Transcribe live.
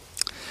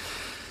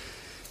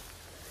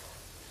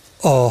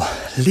A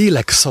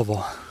lélek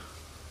szava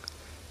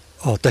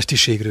a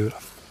testiségről.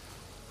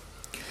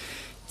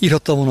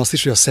 Írhattam volna azt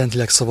is, hogy a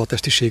Szentlélek szava a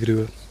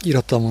testiségről.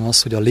 Írhattam volna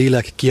azt, hogy a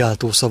lélek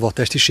kiáltó szava a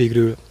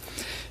testiségről.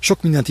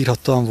 Sok mindent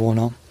írhattam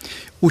volna,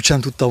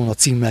 úgysem tudtam volna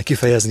címmel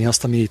kifejezni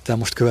azt, ami itt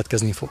most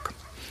következni fog.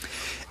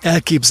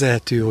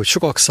 Elképzelhető, hogy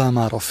sokak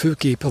számára,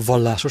 főképp a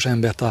vallásos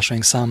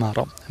embertársaink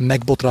számára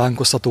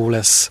megbotránkoztató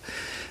lesz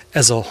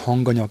ez a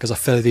hanganyag, ez a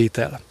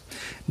felvétel.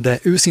 De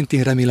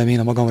őszintén remélem én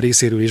a magam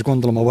részéről, és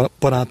gondolom a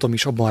barátom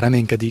is abban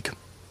reménykedik,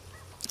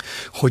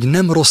 hogy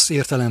nem rossz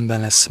értelemben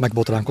lesz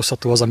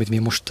megbotránkoztató az, amit mi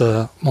most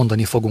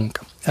mondani fogunk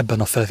ebben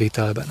a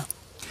felvételben,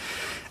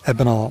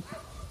 ebben a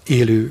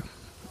élő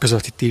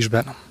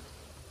közvetítésben.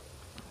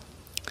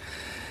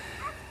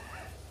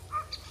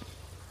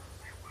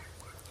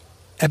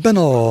 Ebben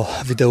a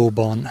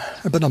videóban,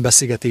 ebben a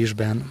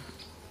beszélgetésben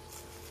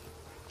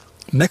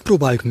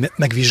megpróbáljuk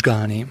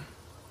megvizsgálni,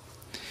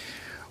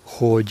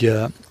 hogy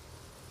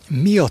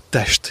mi a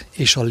test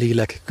és a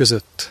lélek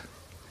között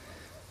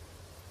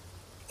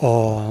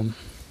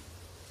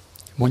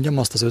mondjam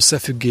azt, az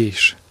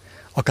összefüggés,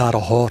 akár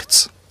a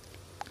harc.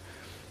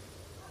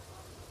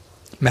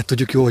 Mert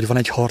tudjuk jó, hogy van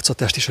egy harc a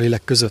test és a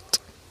lélek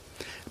között.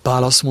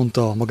 Pál azt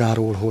mondta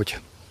magáról,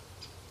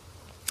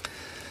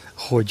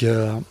 hogy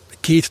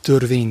két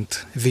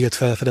törvényt vélt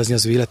felfedezni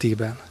az ő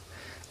életében.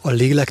 A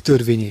lélek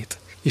törvényét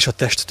és a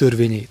test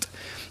törvényét.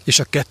 És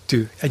a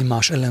kettő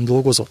egymás ellen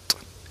dolgozott.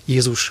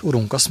 Jézus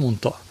Urunk azt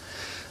mondta,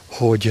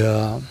 hogy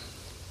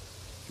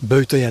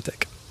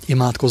böjtöljetek,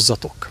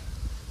 imádkozzatok,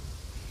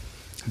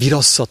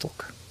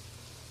 virasszatok,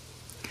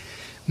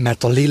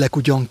 mert a lélek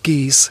ugyan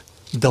kész,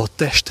 de a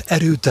test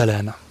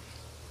erőtelen.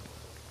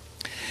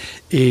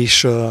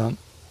 És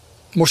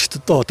most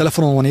itt a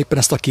telefonomon éppen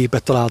ezt a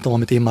képet találtam,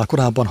 amit én már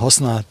korábban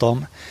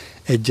használtam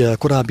egy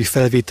korábbi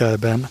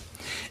felvételben,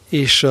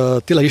 és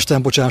tényleg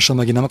Isten bocsássa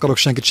meg, én nem akarok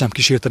senkit sem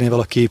kísérteni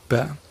vele a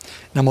képpel.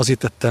 Nem azért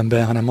tettem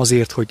be, hanem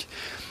azért, hogy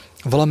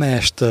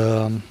valamelyest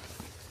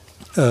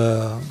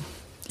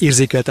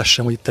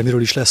érzékeltessem, hogy itt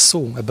miről is lesz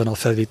szó ebben a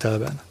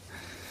felvételben.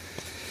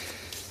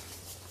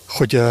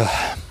 Hogy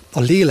a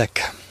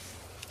lélek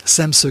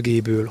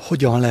szemszögéből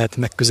hogyan lehet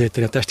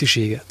megközelíteni a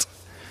testiséget,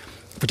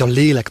 vagy a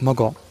lélek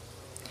maga,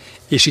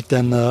 és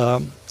itten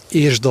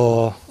értsd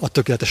a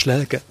tökéletes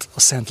lelket, a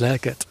szent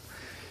lelket,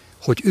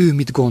 hogy ő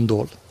mit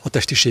gondol a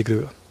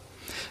testiségről.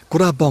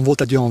 Korábban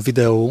volt egy olyan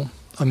videó,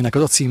 aminek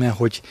az a címe,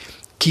 hogy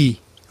ki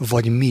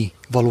vagy mi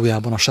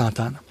valójában a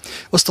sátán.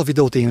 Azt a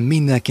videót én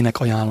mindenkinek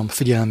ajánlom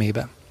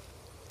figyelmébe.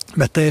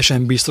 Mert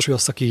teljesen biztos, hogy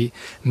azt, aki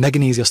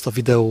megnézi azt a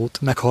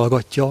videót,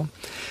 meghallgatja,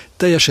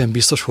 teljesen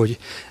biztos, hogy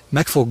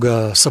meg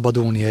fog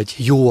szabadulni egy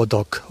jó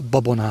adag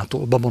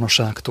babonától,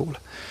 babonaságtól,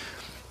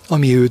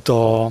 ami őt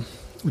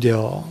ugye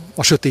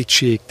a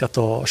sötétség, tehát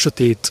a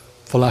sötét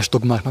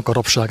vallásdogmáknak a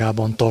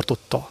rabságában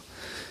tartotta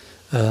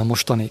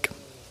mostanig.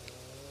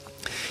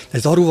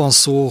 Ez arról van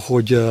szó,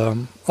 hogy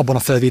abban a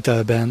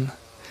felvételben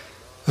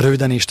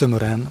röviden és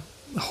tömören,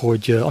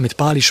 hogy amit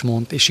Pál is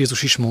mond, és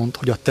Jézus is mond,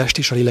 hogy a test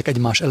és a lélek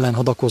egymás ellen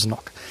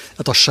hadakoznak.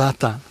 Tehát a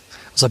sátán,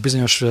 az a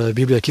bizonyos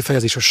bibliai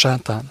kifejezés, a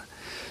sátán,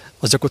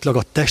 az gyakorlatilag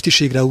a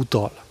testiségre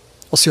utal.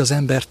 Az, hogy az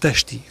ember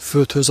testi,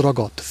 földhöz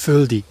ragadt,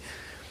 földi,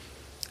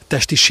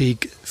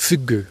 testiség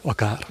függő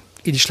akár.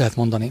 Így is lehet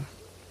mondani.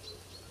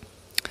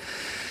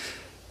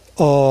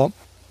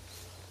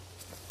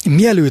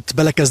 Mielőtt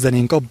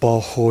belekezdenénk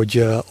abba, hogy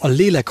a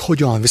lélek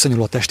hogyan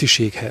viszonyul a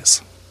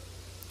testiséghez,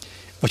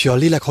 vagy hogy a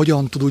lélek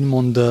hogyan tud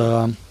úgymond,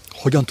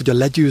 hogyan tudja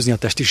legyőzni a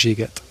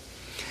testiséget,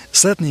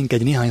 szeretnénk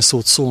egy néhány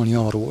szót szólni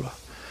arról,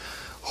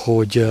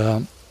 hogy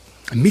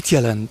mit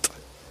jelent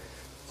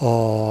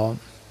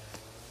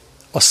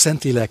a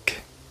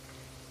Szentlélek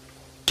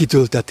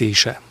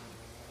kitöltetése.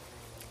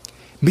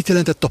 Mit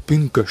jelentett a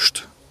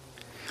pünköst?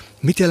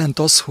 Mit jelent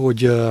az,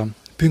 hogy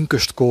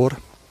pünköstkor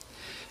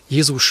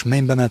Jézus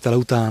mennybe menetele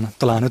után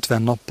talán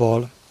 50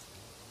 nappal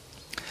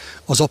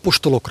az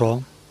apostolokra,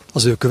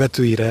 az ő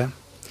követőire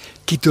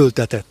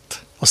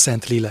kitöltetett a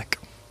Szentlélek.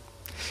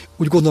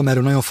 Úgy gondolom,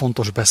 erről nagyon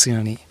fontos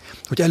beszélni,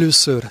 hogy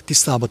először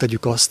tisztába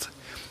tegyük azt,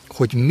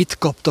 hogy mit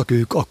kaptak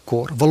ők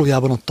akkor,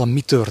 valójában ottan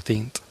mi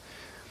történt,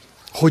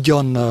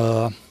 hogyan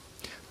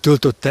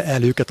töltötte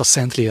el őket a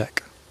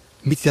Szentlélek,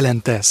 mit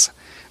jelent ez,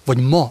 vagy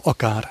ma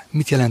akár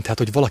mit jelenthet,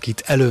 hogy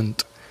valakit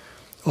elönt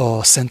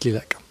a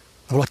Szentlélek,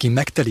 valaki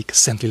megtelik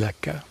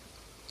Szentlélekkel.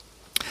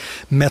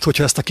 Mert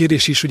hogyha ezt a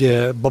kérdést is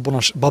ugye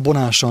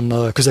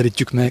babonásan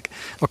közelítjük meg,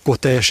 akkor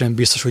teljesen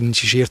biztos, hogy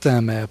nincs is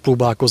értelme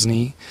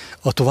próbálkozni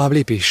a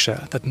továbblépéssel.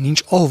 Tehát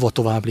nincs ahova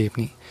tovább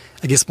lépni.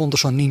 Egész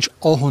pontosan nincs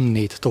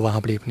ahonnét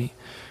tovább lépni.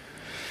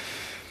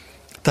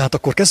 Tehát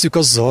akkor kezdjük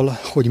azzal,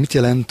 hogy mit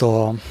jelent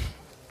a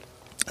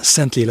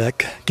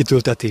Szentlélek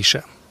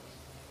kitöltetése.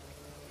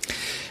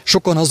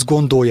 Sokan azt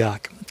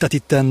gondolják, tehát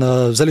itten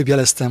az előbb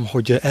jeleztem,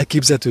 hogy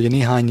elképzelhető, hogy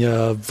néhány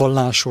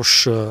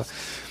vallásos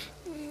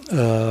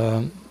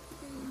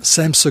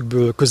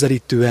szemszögből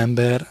közelítő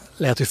ember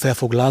lehet, hogy fel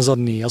fog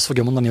lázadni, azt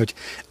fogja mondani, hogy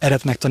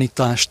eretnek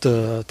tanítást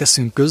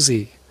teszünk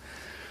közzé.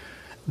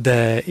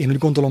 De én úgy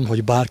gondolom,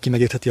 hogy bárki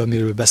megértheti,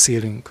 amiről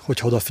beszélünk,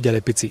 hogyha odafigyel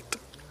egy picit.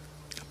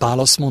 Pál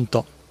azt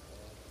mondta,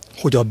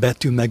 hogy a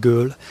betű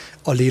megöl,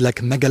 a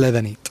lélek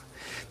megelevenít.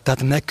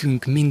 Tehát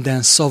nekünk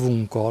minden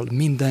szavunkkal,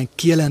 minden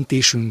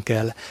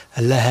kijelentésünkkel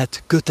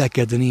lehet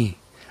kötekedni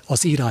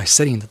az írás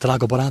szerint,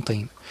 drága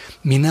barátaim.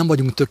 Mi nem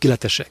vagyunk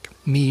tökéletesek.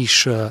 Mi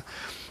is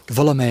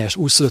valamelyes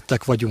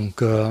újszülöttek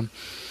vagyunk,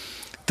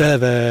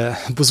 telve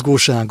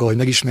buzgósággal, hogy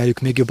megismerjük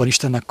még jobban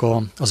Istennek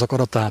az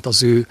akaratát,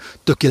 az ő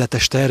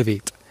tökéletes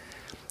tervét.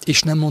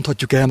 És nem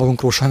mondhatjuk el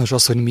magunkról sajnos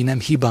azt, hogy mi nem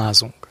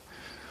hibázunk,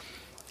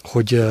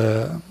 hogy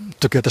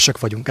tökéletesek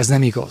vagyunk. Ez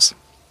nem igaz.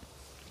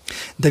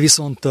 De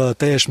viszont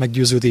teljes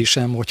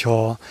meggyőződésem,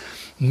 hogyha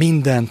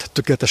mindent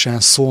tökéletesen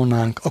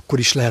szólnánk, akkor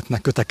is lehetne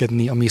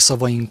kötekedni a mi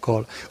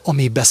szavainkkal, a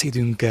mi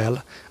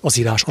beszédünkkel az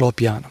írás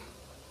alapján.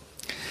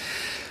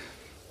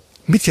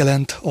 Mit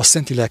jelent a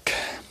Szentlélek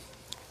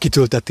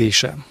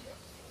kitöltetése?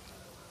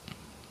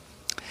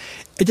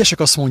 Egyesek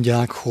azt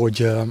mondják,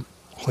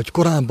 hogy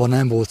korábban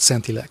nem volt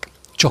Szentlélek,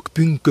 csak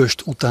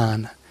pünkösd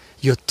után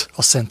jött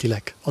a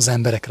Szentlélek az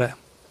emberekre.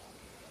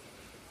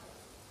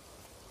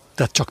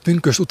 Tehát csak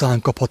pünkösd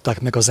után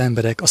kaphatták meg az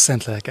emberek a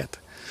Szentléleket.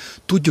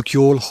 Tudjuk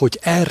jól, hogy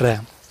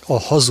erre a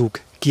hazug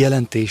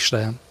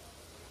kijelentésre,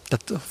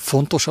 tehát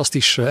fontos azt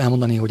is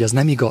elmondani, hogy ez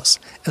nem igaz,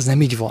 ez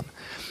nem így van.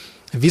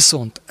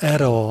 Viszont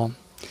erre a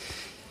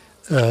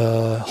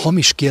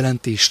hamis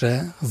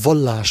kijelentésre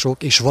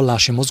vallások és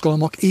vallási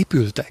mozgalmak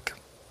épültek,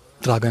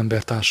 drága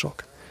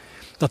embertársak.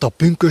 Tehát a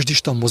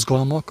pünkösdista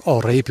mozgalmak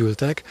arra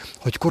épültek,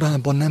 hogy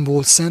korábban nem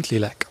volt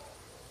Szentlélek.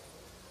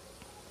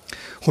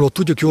 Holott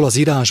tudjuk jól az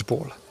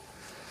írásból,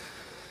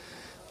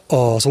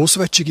 az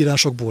Ószövetség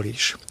írásokból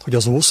is, hogy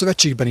az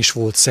Ószövetségben is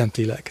volt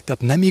Szentlélek.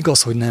 Tehát nem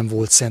igaz, hogy nem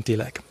volt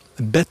Szentlélek.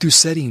 Betű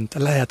szerint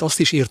lehet azt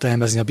is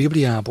értelmezni a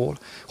Bibliából,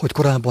 hogy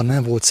korábban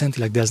nem volt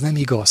Szentlélek, de ez nem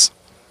igaz.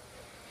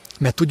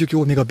 Mert tudjuk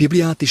jól, még a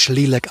Bibliát is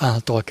lélek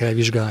által kell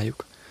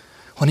vizsgáljuk.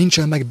 Ha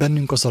nincsen meg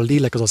bennünk az a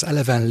lélek, az az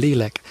eleven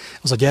lélek,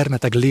 az a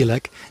gyermeteg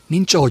lélek,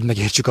 nincs ahogy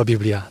megértsük a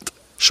Bibliát.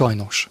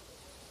 Sajnos.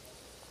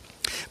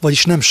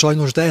 Vagyis nem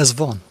sajnos, de ez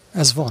van.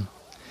 Ez van.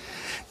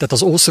 Tehát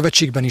az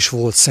Ószövetségben is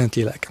volt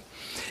Szentlélek.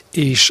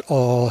 És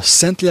a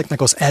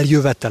Szentléleknek az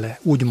eljövetele,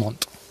 úgymond,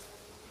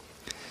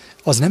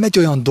 az nem egy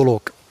olyan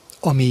dolog,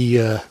 ami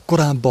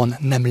korábban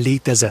nem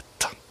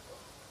létezett.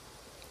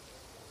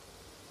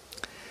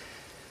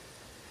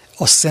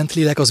 A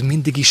Szentlélek az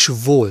mindig is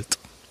volt,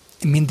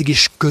 mindig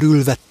is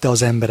körülvette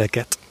az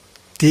embereket.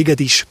 Téged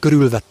is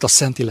körülvette a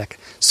Szentlélek,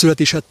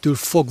 születésettől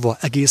fogva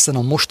egészen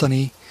a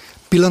mostani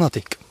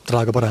pillanatig,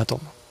 drága barátom.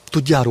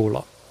 Tudjál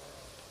róla.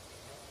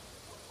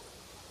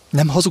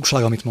 Nem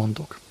hazugság, amit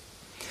mondok.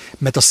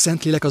 Mert a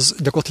Szentlélek az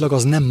gyakorlatilag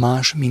az nem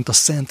más, mint a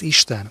Szent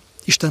Isten.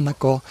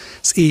 Istennek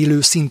az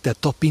élő, szinte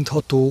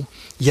tapintható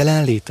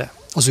jelenléte,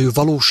 az ő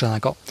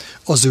valósága,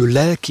 az ő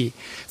lelki,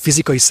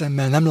 fizikai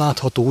szemmel nem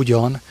látható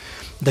ugyan,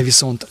 de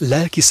viszont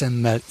lelki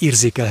szemmel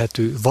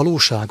érzékelhető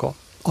valósága,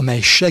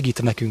 amely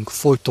segít nekünk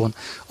folyton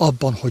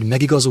abban, hogy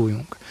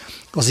megigazuljunk,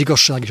 az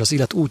igazság és az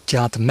élet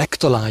útját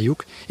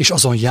megtaláljuk, és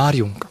azon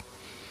járjunk.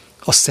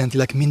 A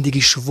Szentlélek mindig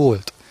is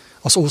volt.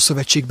 Az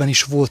Ószövetségben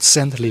is volt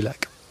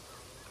Szentlélek.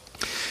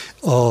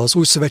 Az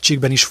Új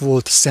Szövetségben is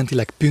volt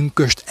Szentlélek,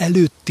 pünkösd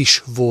előtt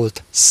is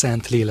volt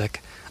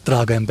Szentlélek,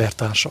 drága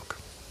embertársak.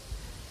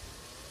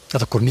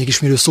 Tehát akkor mégis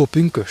miről szól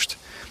pünkösd?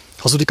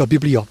 Hazudik a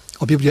Biblia?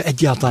 A Biblia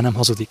egyáltalán nem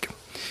hazudik.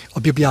 A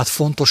Bibliát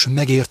fontos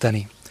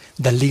megérteni,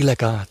 de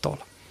lélek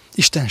által,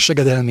 Isten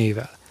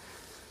segedelmével,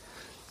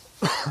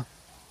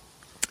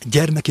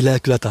 gyermeki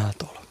lelkület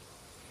által,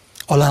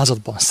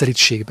 alázatban,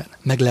 szerítségben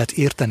meg lehet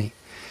érteni,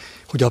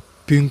 hogy a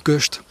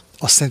pünkösd,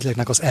 a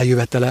Szentléleknek az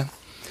eljövetele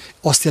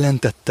azt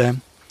jelentette,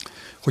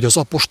 hogy az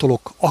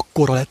apostolok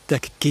akkora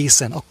lettek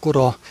készen,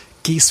 akkora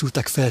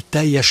készültek fel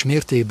teljes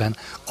mértékben,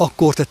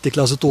 akkor tették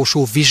le az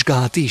utolsó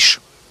vizsgát is,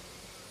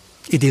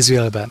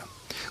 idézőjelben.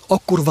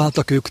 Akkor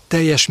váltak ők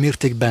teljes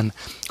mértékben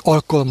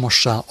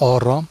alkalmassá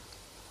arra,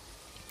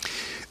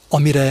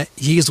 amire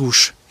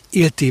Jézus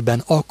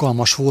éltében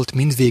alkalmas volt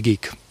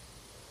mindvégig.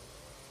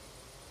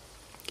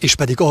 És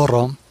pedig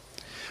arra,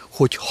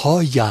 hogy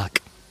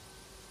hallják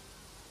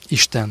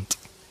Istent.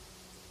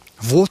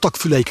 Voltak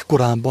füleik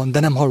korábban, de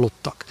nem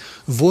hallottak.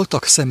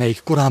 Voltak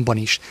szemeik korábban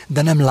is,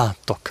 de nem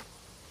láttak.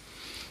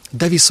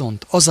 De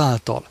viszont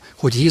azáltal,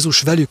 hogy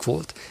Jézus velük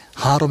volt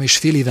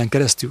 3,5 éven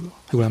keresztül,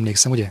 jól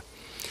emlékszem, ugye?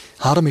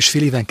 3,5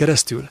 éven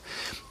keresztül,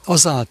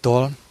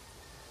 azáltal,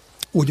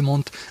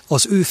 úgymond,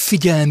 az ő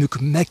figyelmük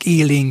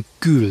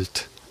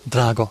megélénkült,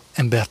 drága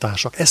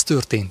embertársak. Ez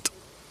történt.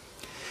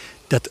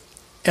 Tehát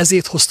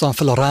ezért hoztam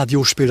fel a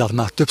rádiós példát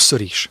már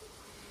többször is,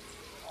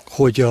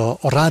 hogy a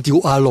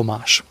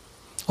rádióállomás,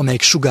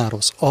 amelyik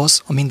sugároz,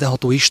 az a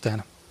mindenható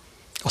Isten,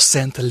 a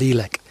Szent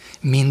Lélek,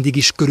 mindig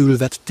is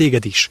körülvett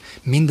téged is,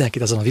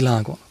 mindenkit ezen a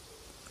világon.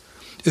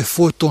 Ő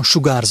folyton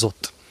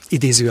sugárzott,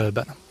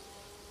 idézőjelben.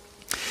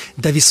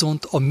 De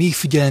viszont a mi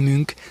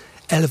figyelmünk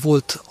el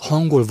volt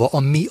hangolva, a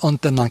mi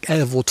antennánk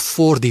el volt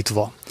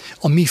fordítva,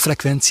 a mi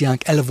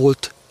frekvenciánk el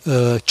volt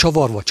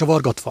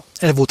csavargatva,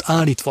 el volt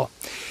állítva,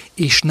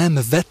 és nem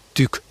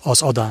vettük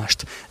az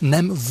adást,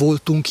 nem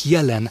voltunk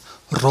jelen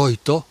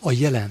rajta a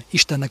jelen,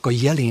 Istennek a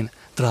jelén,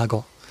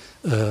 drága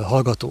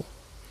hallgató.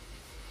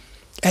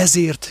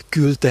 Ezért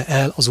küldte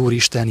el az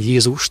Úristen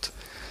Jézust,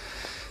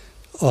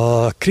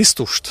 a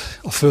Krisztust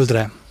a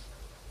földre,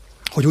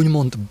 hogy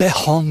úgymond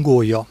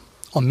behangolja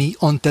a mi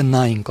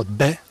antennáinkat,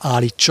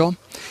 beállítsa,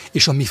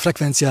 és a mi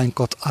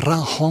frekvenciáinkat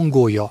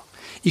ráhangolja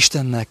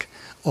Istennek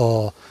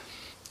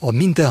a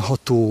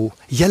mindenható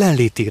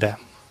jelenlétére,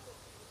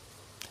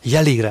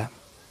 jelére.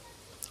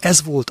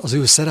 Ez volt az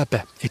ő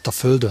szerepe itt a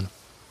földön.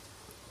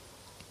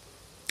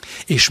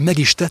 És meg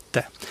is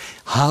tette.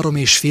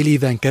 3,5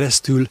 éven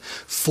keresztül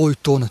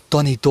folyton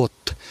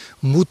tanított,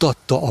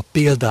 mutatta a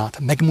példát,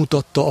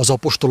 megmutatta az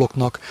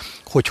apostoloknak,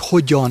 hogy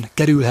hogyan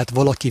kerülhet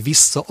valaki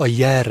vissza a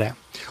jelre,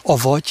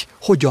 avagy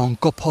hogyan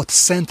kaphat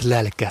szent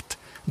lelket,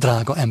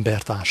 drága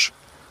embertárs.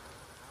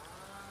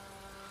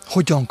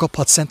 Hogyan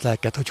kaphat szent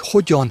lelket, hogy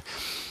hogyan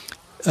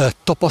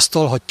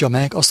tapasztalhatja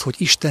meg azt, hogy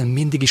Isten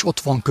mindig is ott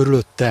van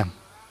körülötte,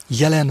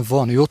 jelen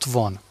van, ő ott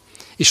van,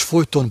 és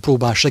folyton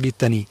próbál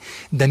segíteni,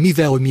 de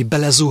mivel, hogy mi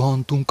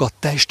belezuhantunk a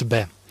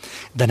testbe,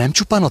 de nem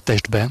csupán a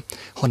testbe,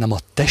 hanem a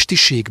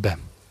testiségbe.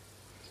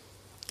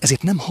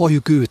 Ezért nem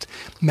halljuk őt,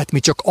 mert mi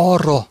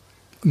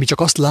csak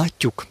azt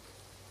látjuk,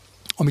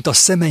 amit a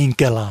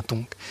szemeinkkel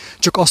látunk.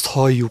 Csak azt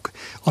halljuk,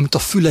 amit a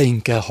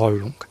füleinkkel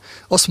hallunk.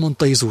 Azt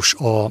mondta Jézus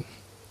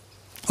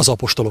az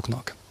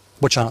apostoloknak,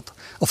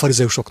 a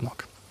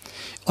farizeusoknak,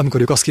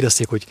 amikor ők azt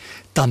kérdezték, hogy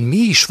tán mi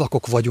is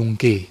vakok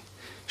vagyunk-é?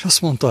 És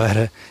azt mondta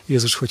erre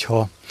Jézus, hogy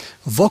ha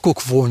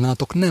vakok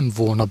volnátok, nem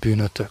volna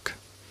bűnötök.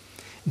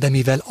 De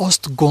mivel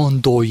azt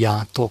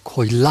gondoljátok,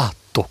 hogy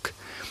láttok,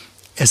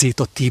 ezért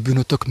a ti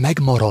bűnötök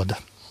megmarad.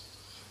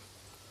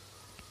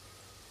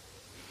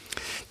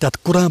 Tehát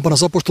korábban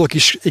az apostolok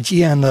is egy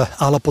ilyen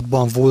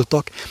állapotban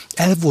voltak,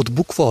 el volt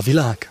bukva a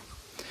világ.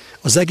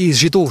 Az egész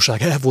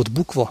zsidóság el volt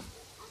bukva.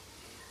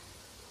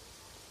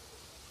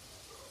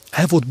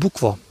 El volt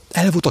bukva.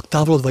 El voltak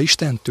távolodva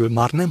Istentől,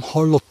 már nem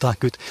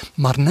hallották őt,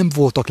 már nem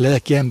voltak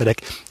lelki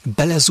emberek,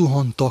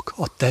 belezuhantak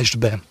a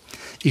testbe,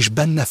 és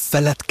benne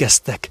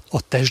feledkeztek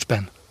a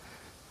testben.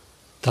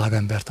 Drága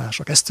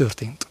embertársak, ez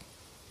történt.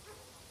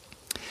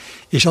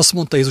 És azt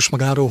mondta Jézus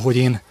magáról, hogy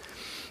én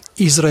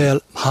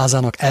Izrael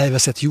házának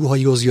elveszett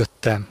juhaihoz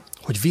jöttem,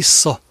 hogy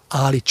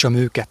visszaállítsam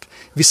őket,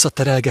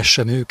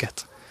 visszaterelgessem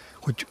őket,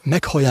 hogy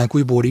meghallják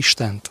újból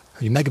Istent,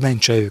 hogy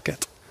megmentse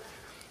őket.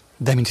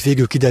 De mint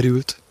végül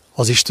kiderült,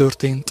 az is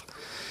történt,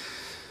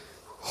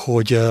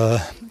 hogy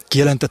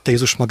kijelentette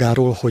Jézus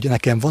magáról, hogy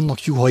nekem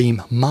vannak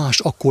juhaim más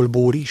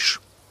akkolból is,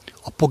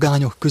 a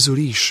pogányok közül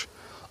is,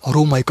 a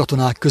római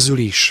katonák közül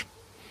is,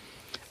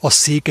 a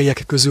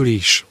székelyek közül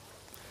is,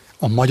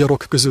 a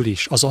magyarok közül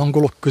is, az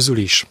angolok közül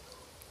is,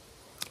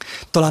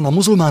 talán a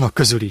muzulmánok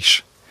közül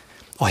is,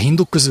 a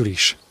hinduk közül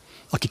is,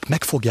 akik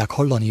meg fogják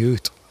hallani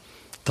őt,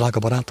 drága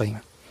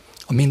barátaim,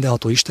 a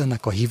mindenható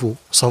Istennek a hívó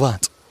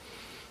szavát.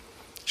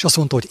 És azt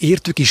mondta, hogy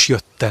értük is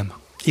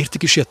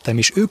jöttem,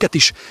 és őket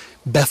is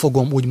be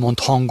fogom úgymond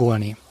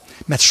hangolni,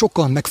 mert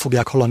sokan meg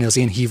fogják hallani az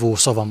én hívó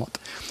szavamat,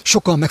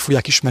 sokan meg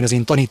fogják ismerni az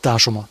én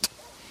tanításomat,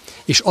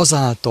 és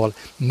azáltal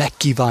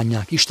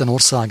megkívánják Isten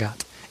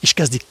országát, és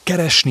kezdik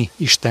keresni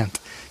Istent,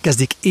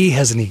 kezdik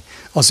éhezni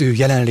az ő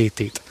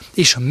jelenlétét,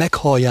 és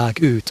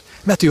meghallják őt,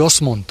 mert ő azt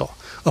mondta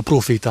a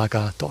proféták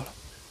által,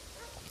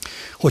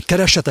 hogy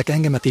keressetek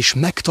engemet, és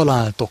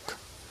megtaláltok,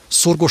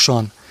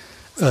 szorgosan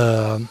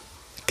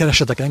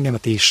keressetek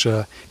engemet, és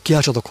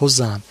kiáltsatok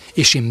hozzám,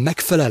 és én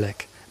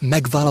megfelelek,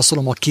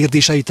 megválaszolom a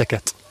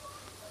kérdéseiteket.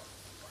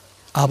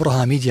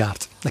 Ábrahám így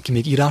járt, neki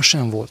még írás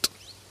sem volt.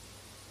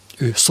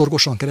 Ő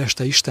szorgosan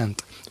kereste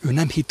Istent, ő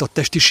nem hitt a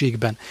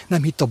testiségben,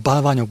 nem hitt a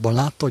bálványokban,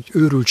 látta, hogy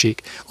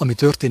őrültség, ami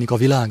történik a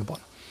világban.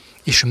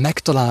 És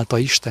megtalálta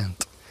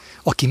Istent,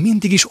 aki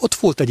mindig is ott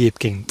volt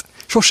egyébként,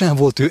 sosem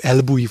volt ő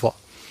elbújva.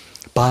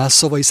 Pál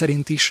szavai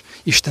szerint is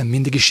Isten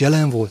mindig is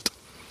jelen volt.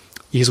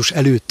 Jézus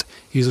előtt,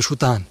 Jézus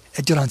után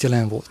egyaránt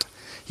jelen volt.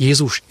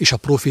 Jézus és a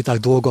proféták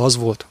dolga az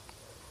volt,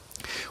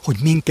 hogy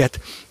minket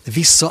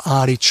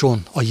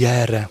visszaállítson a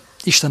jelre,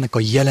 Istennek a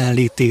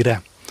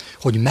jelenlétére,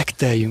 hogy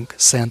megteljünk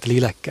szent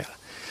lélekkel.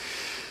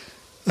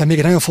 Még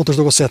egy nagyon fontos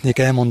dolgot szeretnék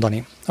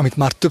elmondani, amit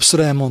már többször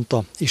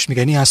elmondta, és még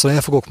egy néhányszor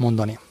el fogok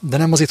mondani. De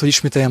nem azért, hogy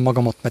ismételjem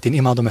magamat, mert én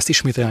imádom ezt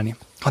ismételni,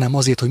 hanem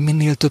azért, hogy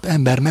minél több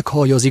ember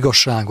meghallja az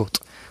igazságot,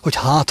 hogy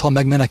ha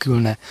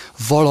megmenekülne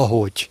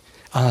valahogy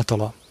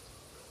általa.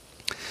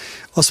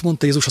 Azt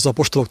mondta Jézus az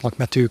apostoloknak,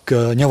 mert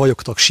ők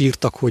nyavajogtak,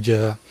 sírtak, hogy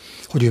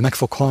ő meg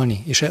fog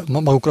halni, és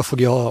magukra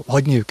fogja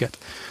hagyni őket.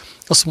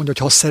 Azt mondja,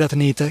 hogy ha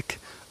szeretnétek,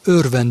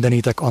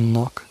 örvendenétek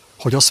annak,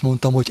 hogy azt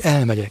mondtam, hogy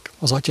elmegyek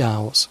az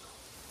atyához.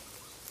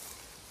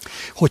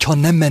 Hogyha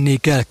nem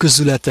mennék el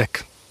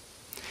közületek,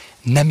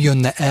 nem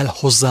jönne el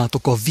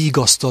hozzátok a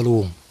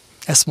vigasztaló.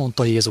 Ezt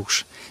mondta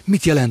Jézus.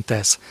 Mit jelent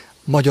ez?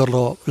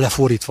 Magyarra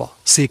lefordítva,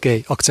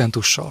 székely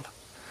akcentussal.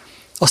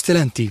 Azt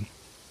jelenti,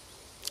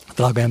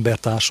 drága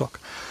embertársak,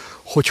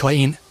 hogyha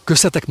én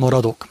köztetek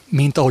maradok,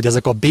 mint ahogy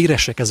ezek a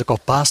béresek, ezek a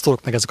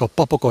pásztorok, meg ezek a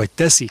papok, ahogy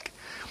teszik,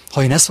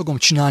 ha én ezt fogom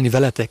csinálni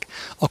veletek,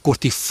 akkor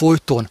ti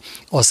folyton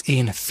az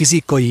én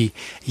fizikai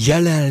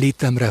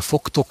jelenlétemre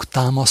fogtok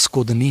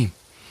támaszkodni,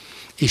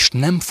 és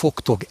nem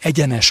fogtok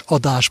egyenes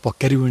adásba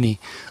kerülni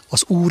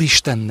az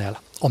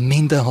Úristennel, a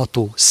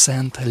mindenható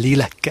szent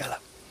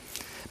lélekkel.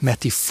 Mert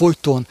ti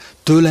folyton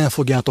tőlem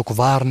fogjátok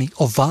várni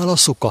a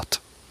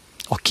válaszokat,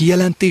 a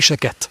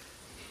kijelentéseket.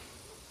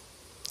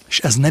 És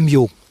ez nem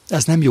jó,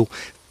 ez nem jó.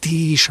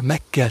 Ti is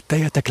meg kell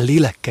teljetek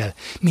lélekkel,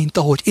 mint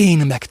ahogy én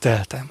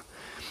megteltem.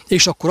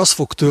 És akkor az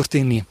fog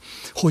történni,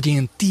 hogy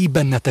én ti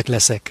bennetek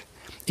leszek,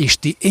 és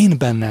ti én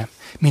bennem,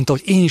 mint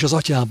ahogy én is az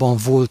atyában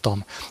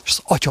voltam, és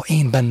az atya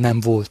én bennem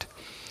volt.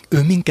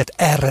 Ő minket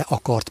erre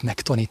akart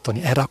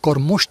megtanítani, erre akar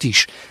most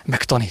is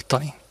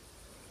megtanítani.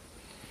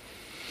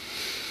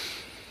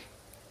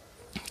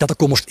 Tehát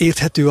akkor most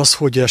érthető az,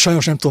 hogy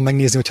sajnos nem tudom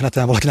megnézni, hogyha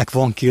netán valakinek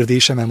van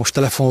kérdése, mert most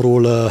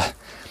telefonról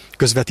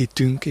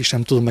közvetítünk, és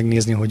nem tudom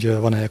megnézni, hogy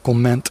van-e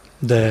komment,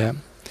 de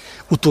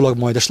utólag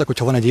majd esetleg,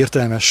 hogyha van egy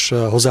értelmes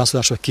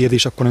hozzászólás vagy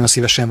kérdés, akkor nagyon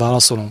szívesen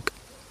válaszolunk.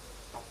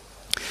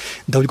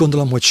 De úgy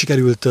gondolom, hogy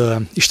sikerült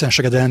Isten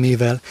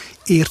segedelmével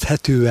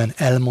érthetően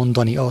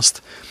elmondani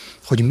azt,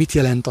 hogy mit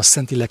jelent a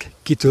Szentlélek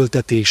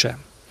kitöltetése.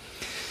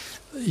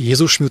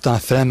 Jézus miután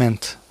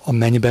felment a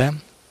mennybe,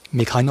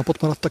 még hány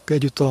napot maradtak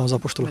együtt az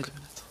apostolok?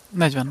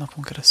 40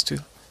 napon keresztül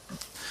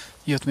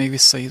jött még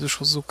vissza Jézus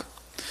hozzuk.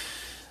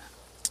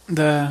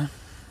 De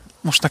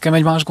most nekem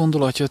egy más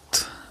gondolat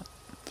jött.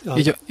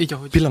 Így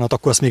ahogy... Pillanat,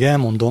 akkor azt még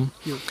elmondom,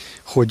 jó.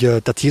 Hogy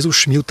tehát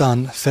Jézus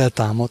miután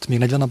feltámadt, még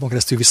 40 napon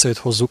keresztül visszajött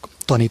hozzuk,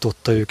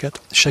 tanította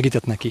őket,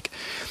 segített nekik.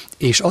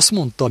 És azt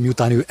mondta,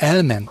 miután ő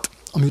elment,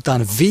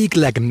 amiután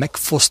végleg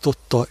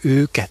megfosztotta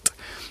őket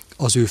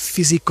az ő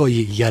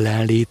fizikai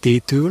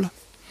jelenlététől,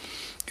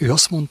 ő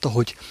azt mondta,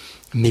 hogy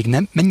még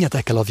nem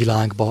menjetek el a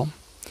világba,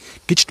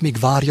 kicsit még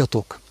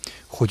várjatok,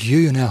 hogy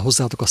jöjjön el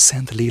hozzátok a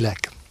Szent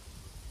Lélek.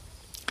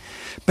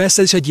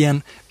 Persze ez is egy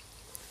ilyen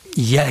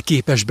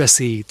jelképes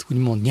beszéd,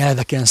 úgymond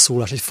nyelveken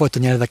szólás, egyfajta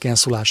nyelveken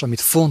szólás,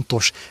 amit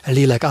fontos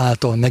lélek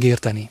által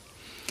megérteni.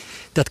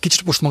 Tehát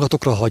kicsit most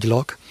magatokra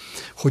hagylak,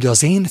 hogy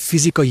az én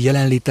fizikai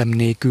jelenlétem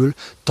nélkül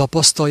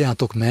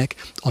tapasztaljátok meg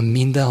a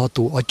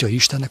mindenható Atya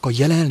Istennek a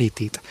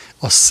jelenlétét,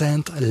 a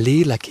Szent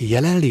Lélek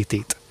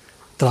jelenlétét,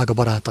 drága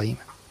barátaim.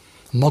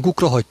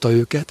 Magukra hagyta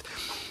őket,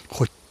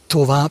 hogy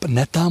tovább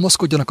ne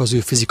támaszkodjanak az ő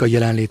fizikai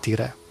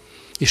jelenlétére.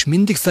 És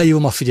mindig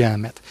felhívom a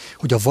figyelmet,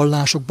 hogy a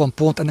vallásokban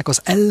pont ennek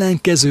az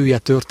ellenkezője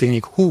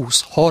történik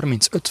 20,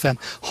 30, 50,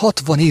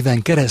 60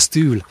 éven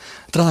keresztül,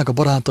 drága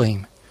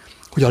barátaim,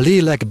 hogy a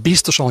lélek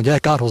biztosan, hogy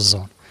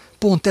elkárhozzon.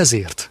 Pont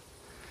ezért.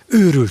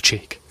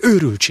 Őrültség.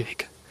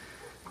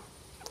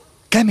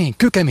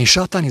 Kőkemény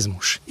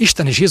sátánizmus,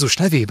 Isten és Jézus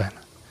nevében.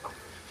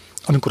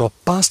 Amikor a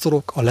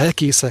pásztorok, a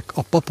lelkészek,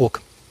 a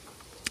papok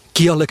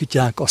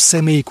kialakítják a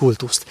személyi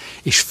kultuszt,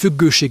 és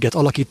függőséget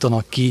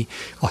alakítanak ki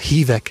a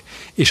hívek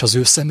és az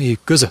ő személyük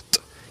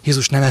között.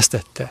 Jézus nem ezt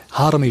tette.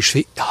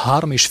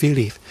 3,5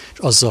 év, és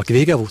azzal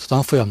vége volt a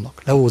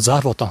tanfolyamnak, le volt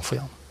zárva a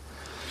tanfolyam.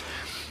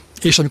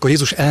 És amikor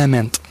Jézus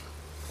elment,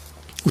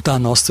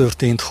 utána az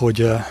történt,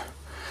 hogy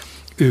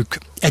ők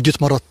együtt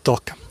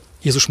maradtak,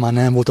 Jézus már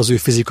nem volt az ő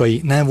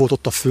fizikai, nem volt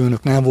ott a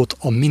főnök, nem volt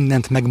a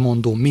mindent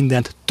megmondó,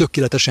 mindent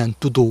tökéletesen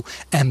tudó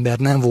ember,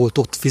 nem volt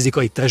ott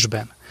fizikai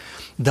testben.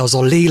 De az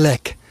a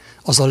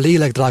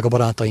lélek, drága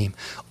barátaim,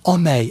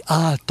 amely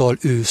által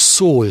ő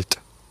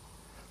szólt,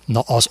 na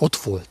az ott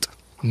volt,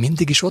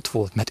 mindig is ott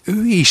volt, mert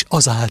ő is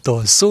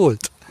azáltal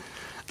szólt,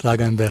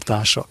 drága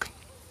embertársak.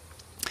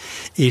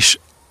 És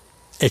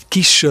egy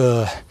kis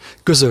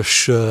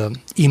közös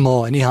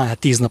ima, néhány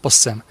 10 nap, azt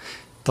hiszem,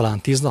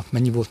 talán 10 nap,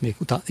 mennyi volt még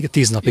utána?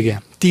 10 nap,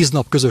 igen. 10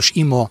 nap közös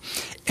ima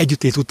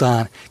együttét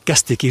után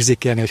kezdték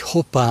érzékelni, hogy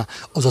hoppá,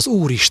 az az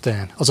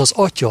Úristen, az az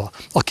Atya,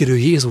 akiről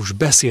Jézus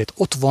beszélt,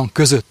 ott van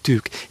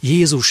közöttük,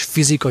 Jézus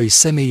fizikai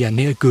személye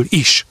nélkül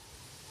is.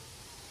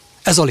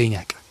 Ez a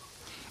lényeg.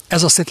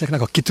 Ez a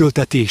Szentléleknek a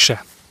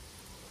kitöltetése.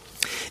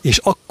 És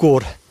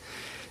akkor,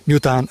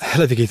 miután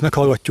Levigét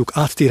meghallgatjuk,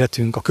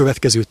 áttérhetünk a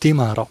következő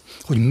témára,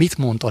 hogy mit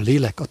mond a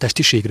lélek a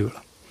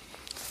testiségről.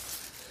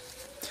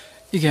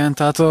 Igen,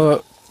 tehát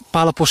a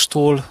Pál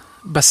apostol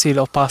beszél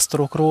a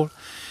pásztorokról,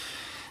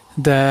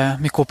 de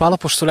mikor Pál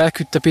apostol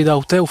elküldte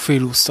például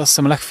Teoféluszt, azt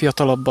hiszem a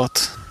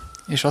legfiatalabbat,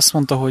 és azt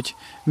mondta, hogy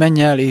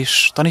menj el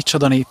és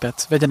tanítsad a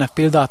népet, vegyenek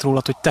példát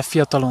rólad, hogy te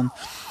fiatalon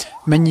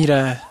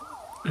mennyire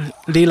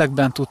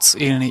lélekben tudsz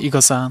élni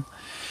igazán.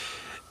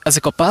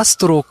 Ezek a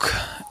pásztorok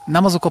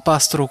nem azok a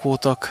pásztorok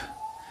voltak,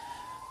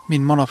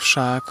 mint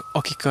manapság,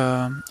 akik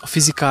a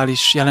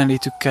fizikális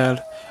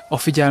jelenlétükkel a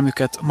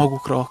figyelmüket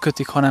magukra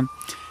kötik, hanem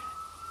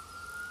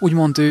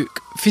úgymond ők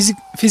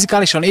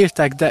fizikálisan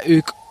éltek, de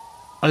ők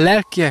a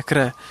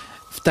lelkiekre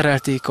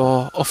terelték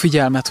a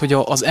figyelmet, hogy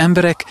az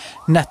emberek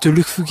ne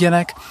tőlük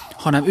függjenek,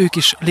 hanem ők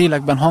is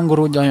lélekben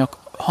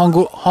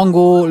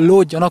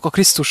hangolódjanak a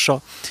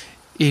Krisztussal,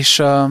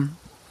 és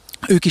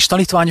ők is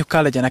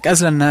tanítványokká legyenek.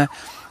 Ez lenne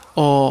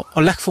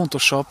a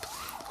legfontosabb,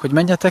 hogy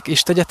menjetek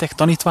és tegyetek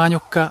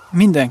tanítványokká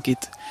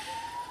mindenkit.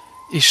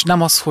 És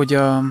nem az, hogy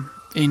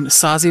én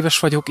 100 éves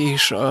vagyok,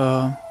 és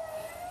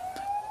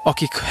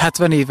akik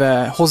 70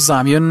 éve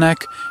hozzám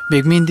jönnek,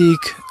 még mindig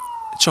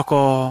csak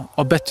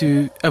a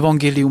betű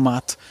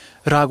evangéliumát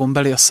rágom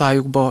belé a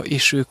szájukba,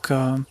 és ők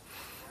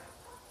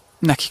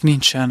nekik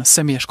nincsen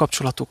személyes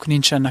kapcsolatuk,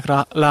 nincsenek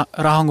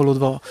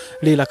ráhangolódva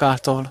lélek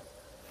által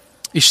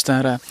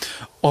Istenre.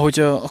 Ahogy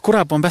a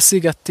korábban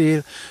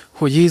beszélgettél,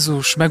 hogy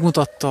Jézus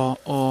megmutatta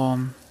a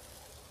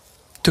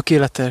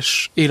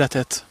tökéletes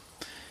életet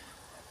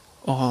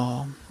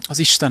az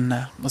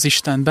Istennel, az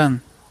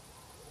Istenben,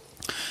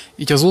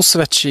 így az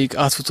Ószövetség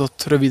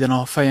átfutott röviden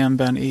a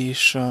fejemben,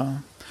 és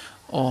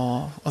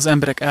az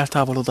emberek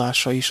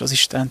eltávolodása is az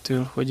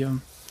Istentől, hogy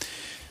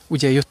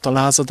ugye jött a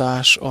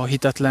lázadás, a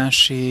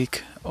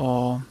hitetlenség,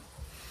 a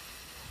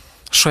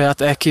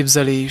saját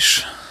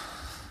elképzelés,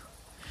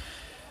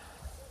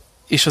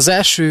 és az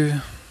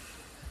első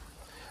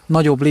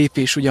nagyobb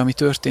lépés, ugye, ami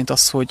történt,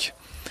 az, hogy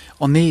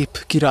a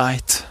nép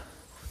királyt,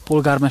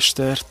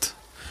 polgármestert,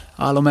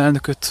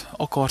 államelnököt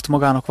akart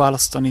magának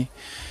választani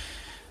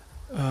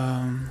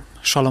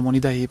Salamon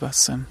idejében, azt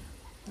hiszem.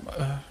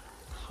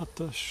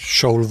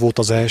 Saul volt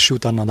az első,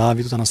 utána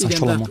Dávid, utána aztán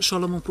Salamon. Igen,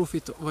 Salamon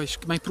profita, vagy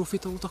mely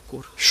profita volt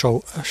akkor?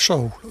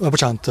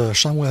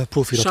 Sámuel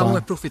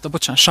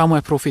profita.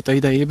 Sámuel profita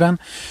idejében,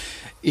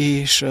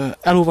 és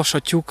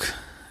elolvashatjuk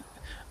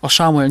a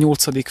Sámuel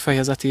 8.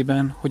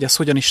 fejezetében, hogy ez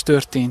hogyan is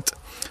történt.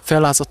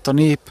 Fellázadt a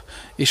nép,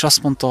 és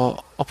azt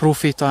mondta a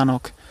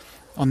profétának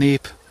a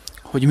nép,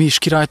 hogy mi is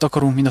királyt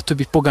akarunk, mint a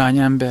többi pogány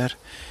ember,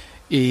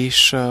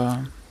 és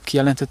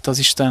kijelentette az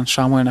Isten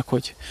Sámuelnek,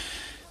 hogy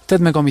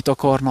tedd meg, amit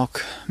akarnak,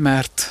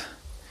 mert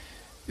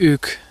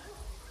ők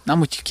nem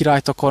úgy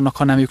királyt akarnak,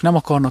 hanem ők nem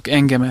akarnak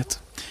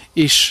engemet,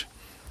 és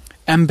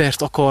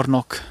embert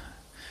akarnak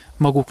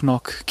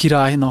maguknak,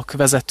 királynak,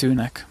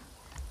 vezetőnek.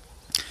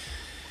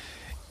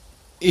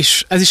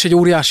 És ez is egy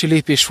óriási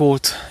lépés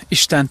volt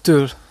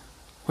Istentől,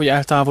 hogy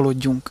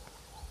eltávolodjunk.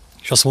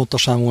 És azt mondta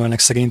Sámuelnek,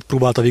 szegényt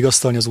próbálta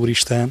vigasztalni az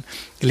Úristen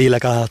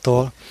lélek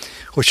által,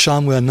 hogy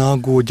Sámuel, ne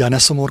aggódjál, ne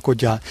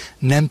szomorkodjál,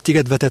 nem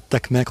téged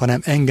vetettek meg,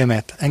 hanem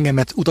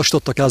engemet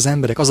utasítottak el az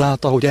emberek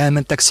azáltal, hogy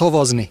elmentek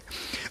szavazni,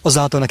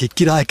 azáltal nekik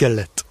király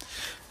kellett.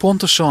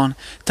 Pontosan,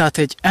 tehát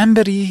egy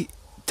emberi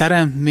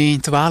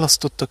teremtményt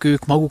választottak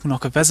ők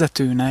maguknak a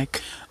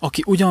vezetőnek,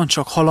 aki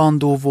ugyancsak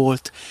halandó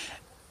volt,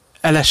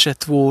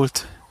 elesett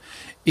volt,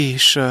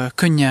 és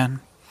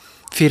könnyen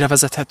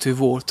félrevezethető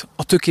volt.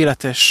 A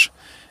tökéletes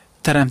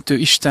teremtő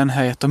Isten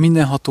helyett, a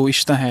mindenható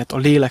Isten helyett, a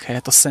lélek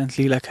helyett, a szent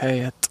lélek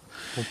helyett.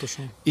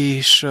 Pontosan.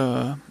 És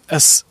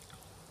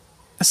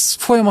ez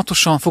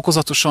folyamatosan,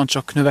 fokozatosan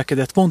csak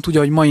növekedett. Pont ugye,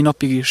 hogy mai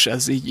napig is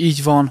ez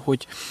így van,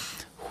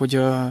 hogy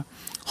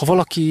ha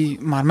valaki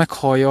már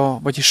meghallja,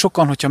 vagyis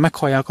sokan, hogyha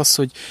meghallják azt,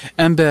 hogy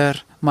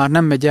ember már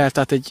nem megy el,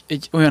 tehát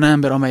egy olyan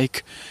ember,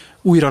 amelyik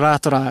újra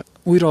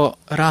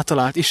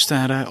rátalált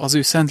Istenre, az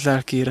ő szent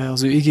lelkére,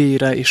 az ő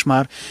igéjére, és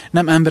már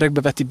nem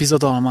emberekbe veti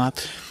bizadalmát,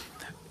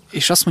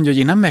 és azt mondja,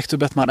 hogy én nem megyek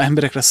többet már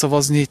emberekre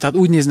szavazni, tehát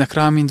úgy néznek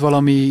rá, mint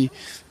valami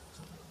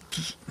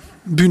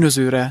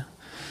bűnözőre.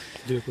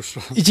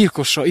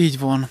 Gyilkosra, így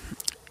van.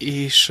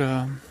 És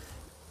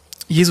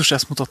Jézus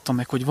ezt mutatta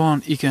meg, hogy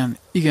van,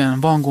 igen,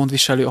 van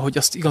gondviselő, ahogy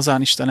azt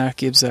igazán Isten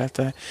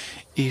elképzelte,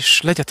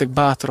 és legyetek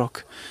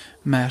bátrak,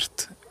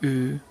 mert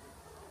ő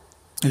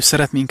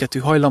szeret minket,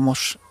 ő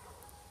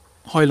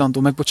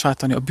hajlandó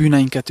megbocsátani a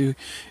bűneinket, ő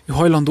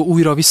hajlandó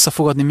újra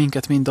visszafogadni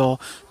minket, mint a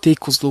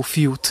tékozló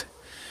fiút,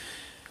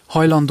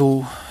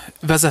 hajlandó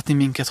vezetni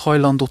minket,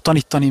 hajlandó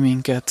tanítani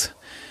minket,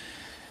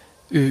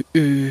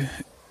 ő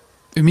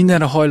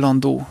mindenre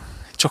hajlandó,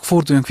 csak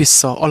forduljunk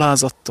vissza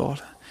alázattal.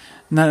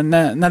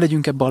 Ne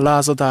legyünk ebben a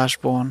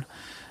lázadásban,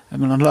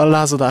 ebben a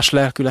lázadás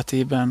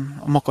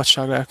lelkületében, a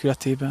makadság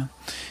lelkületében.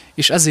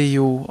 És ezért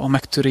jó a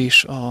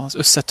megtörés, az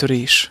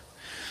összetörés.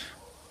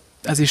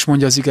 Ez is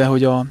mondja az ige,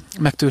 hogy a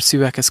megtört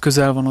szívekhez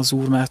közel van az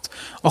Úr, mert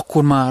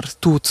akkor már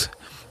tud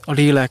a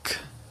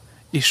lélek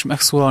is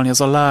megszólalni,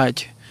 az a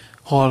lágy,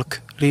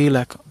 halk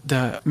lélek,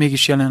 de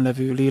mégis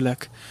jelenlevő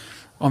lélek,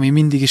 ami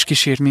mindig is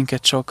kísér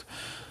minket, csak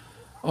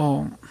a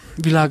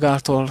világ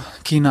által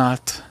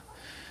kínált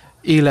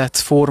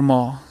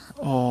életforma,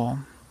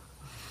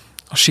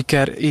 a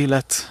siker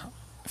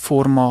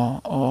életforma,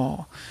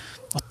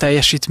 a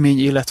teljesítmény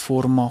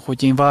életforma,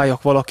 hogy én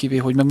váljak valakivé,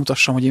 hogy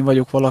megmutassam, hogy én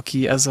vagyok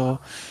valaki,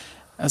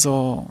 ez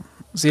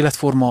az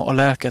életforma a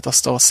lelket,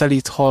 azt a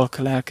szelíd halk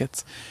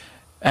lelket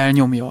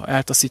elnyomja,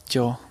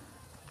 eltaszítja.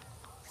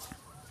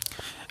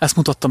 Ezt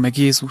mutatta meg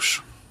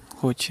Jézus,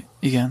 hogy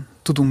igen,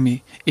 tudunk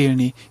mi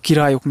élni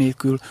királyok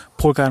nélkül,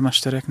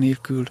 polgármesterek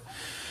nélkül,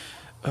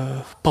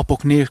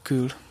 papok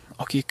nélkül,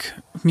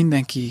 akik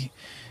mindenki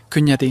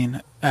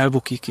könnyedén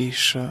elbukik,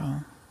 és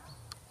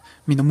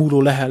mind a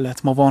múló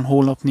lehellet, ma van,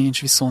 holnap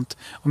nincs, viszont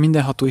a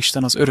mindenható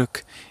Isten az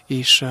örök,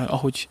 és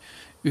ahogy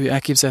ő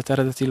elképzelt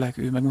eredetileg,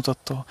 ő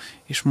megmutatta,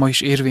 és ma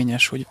is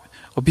érvényes, hogy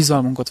a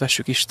bizalmunkat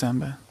vessük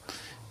Istenbe.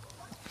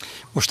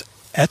 Most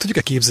el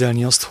tudjuk-e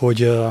képzelni azt,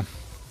 hogy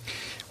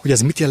hogy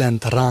ez mit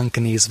jelent ránk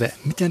nézve.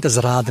 Mit jelent ez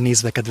rád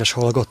nézve, kedves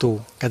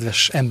hallgató,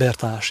 kedves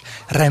embertárs?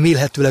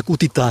 Remélhetőleg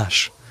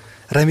utitás.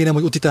 Remélem,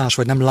 hogy utitás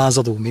vagy, nem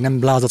lázadó, még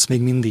nem lázadsz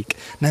még mindig.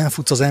 Nem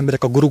futsz az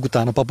emberek a guruk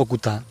után, a papok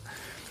után,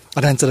 a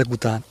rendszerek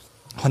után,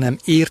 hanem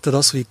érted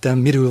azt, hogy itt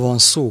miről van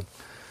szó.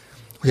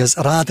 Hogy ez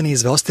rád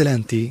nézve azt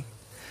jelenti,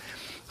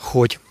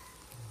 hogy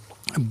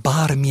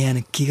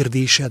bármilyen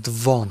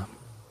kérdésed van,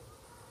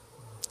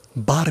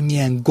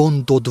 bármilyen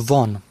gondod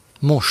van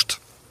most,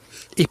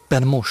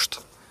 éppen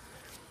most,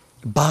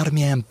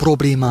 bármilyen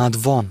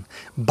problémád van,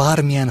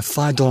 bármilyen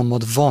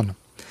fájdalmad van,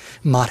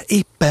 már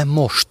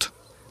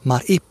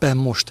éppen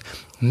most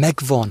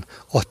megvan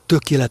a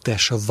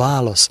tökéletes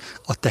válasz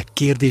a te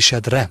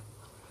kérdésedre.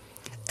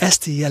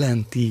 Ezt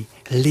jelenti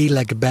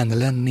lélekben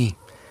lenni,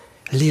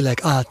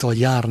 lélek által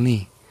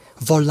járni,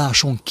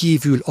 valláson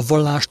kívül, a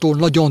vallástól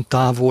nagyon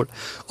távol,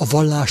 a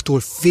vallástól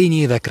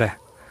fényévekre,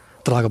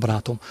 drága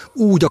barátom,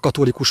 úgy a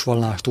katolikus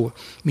vallástól,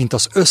 mint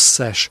az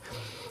összes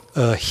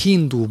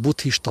hindu,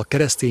 buddhista,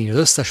 keresztény, az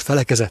összes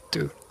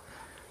felekezettől.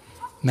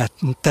 Mert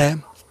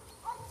te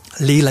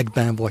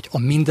lélekben vagy, a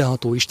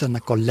mindenható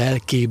Istennek a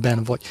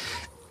lelkében vagy.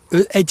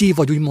 Egyé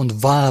vagy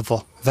úgymond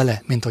válva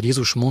vele, mint ahogy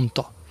Jézus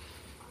mondta.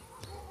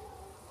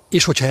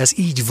 És hogyha ez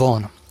így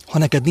van, ha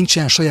neked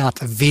nincsen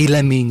saját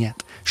véleményed,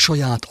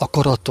 saját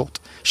akaratod,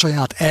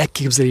 saját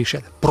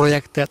elképzelésed,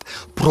 projekted,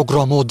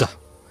 programod,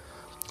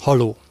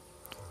 halló,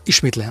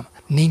 ismétlem,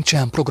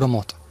 nincsen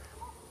programod.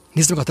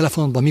 Nézd meg a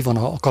telefonodban, mi van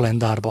a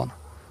kalendárban,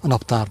 a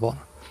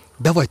naptárban.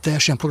 Be vagy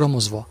teljesen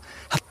programozva?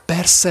 Hát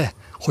persze,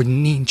 hogy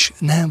nincs,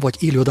 nem vagy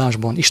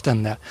élőadásban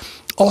Istennel.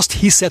 Azt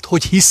hiszed,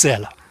 hogy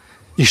hiszel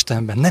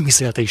Istenben, nem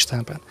hiszel te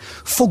Istenben.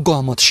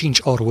 Fogalmat sincs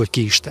arról, hogy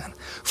ki Isten.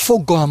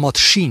 Fogalmat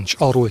sincs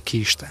arról, hogy ki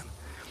Isten.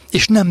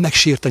 És nem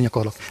megsérteni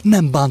akarlak,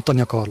 nem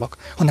bántani akarlak,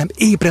 hanem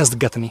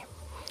ébrezgetni,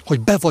 hogy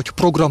be vagy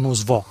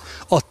programozva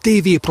a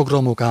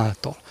tévéprogramok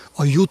által,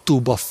 a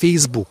YouTube, a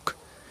Facebook,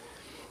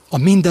 a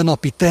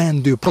mindennapi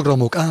teendő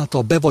programok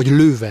által be vagy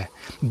lőve,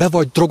 be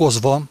vagy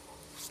drogozva,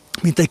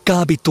 mint egy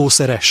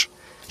kábítószeres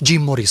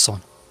Jim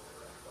Morrison.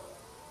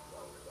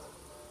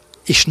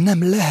 És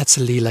nem lehetsz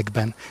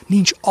lélekben,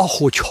 nincs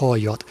ahogy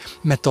halljad,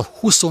 mert a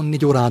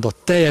 24 órádat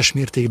teljes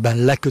mértékben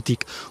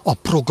lekötik a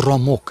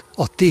programok,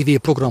 a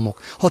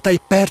tévéprogramok. Ha te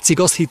egy percig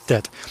azt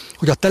hitted,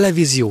 hogy a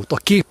televíziót, a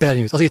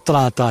képernyőt azért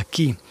találták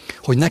ki,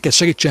 hogy neked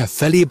segítsen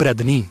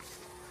felébredni,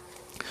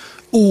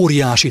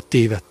 óriási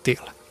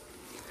tévedtél.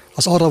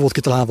 Az arra volt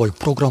kitalálva, hogy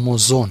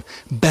programozzon,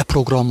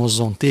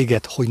 beprogramozzon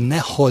téged, hogy ne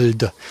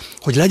halld,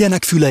 hogy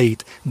legyenek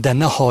füleid, de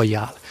ne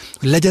halljál,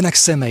 hogy legyenek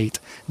szemeid,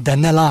 de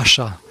ne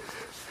lássál.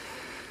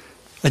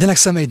 Legyenek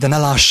szemeid, de ne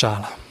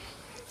lássál.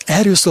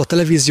 Erről szól a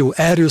televízió,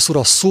 erről szól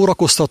a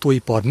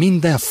szórakoztatóipar,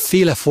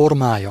 mindenféle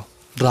formája,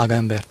 drága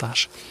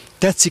embertárs.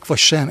 Tetszik vagy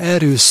sem,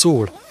 erről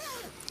szól.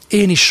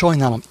 Én is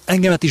sajnálom,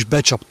 engemet is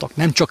becsaptak,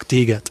 nem csak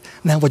téged.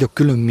 Nem vagyok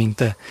külön, mint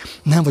te.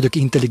 Nem vagyok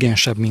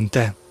intelligensebb, mint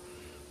te.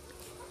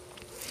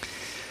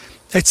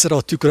 Egyszer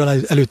a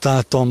tükör előtt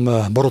álltam,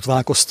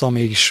 borotválkoztam,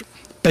 és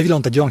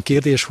bevillant egy olyan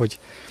kérdés, hogy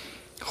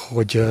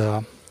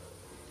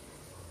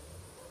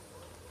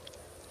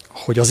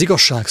az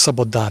igazság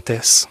szabaddá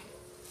tesz.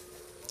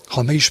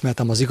 Ha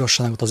megismertem az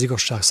igazságot, az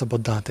igazság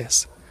szabaddá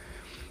tesz.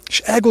 És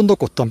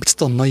elgondolkodtam,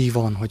 picit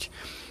naívan, hogy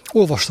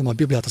olvastam a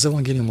Bibliát, az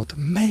evangéliumot,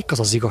 melyik az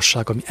az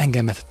igazság, ami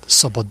engemet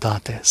szabaddá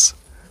tesz.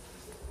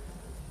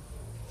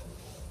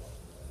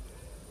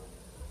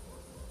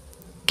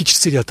 Kicsit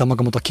szégyeltem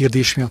magamat a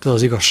kérdés miatt, ez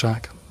az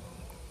igazság.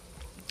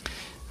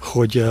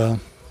 Hogy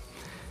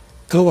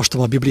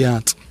elolvastam a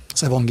Bibliát,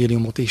 az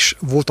evangéliumot is,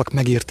 voltak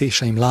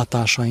megértéseim,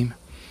 látásaim,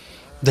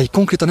 de egy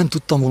konkrétan nem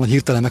tudtam volna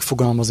hirtelen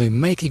megfogalmazni, hogy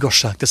melyik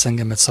igazság tesz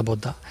engemet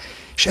szabaddá.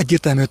 És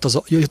egyértelműen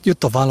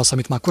jött a válasz,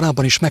 amit már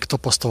korábban is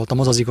megtapasztaltam,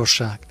 az az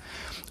igazság.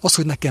 Az,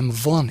 hogy nekem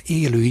van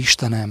élő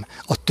Istenem,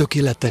 a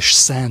tökéletes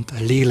szent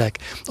lélek,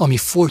 ami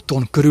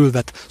folyton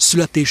körülvet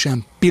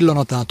születésem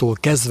pillanatától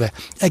kezdve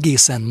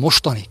egészen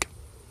mostanig.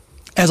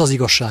 Ez az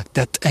igazság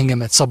tett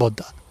engemet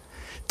szabaddá.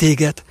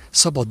 Téged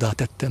szabaddá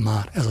tette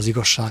már ez az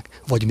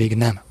igazság, vagy még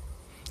nem.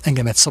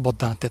 Engemet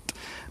szabaddá tett.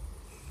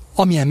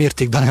 Amilyen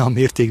mértékben, olyan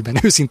mértékben.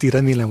 Őszintén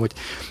remélem, hogy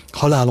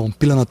halálom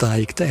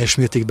pillanatáig teljes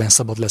mértékben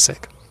szabad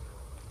leszek.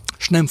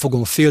 És nem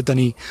fogom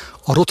félteni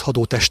a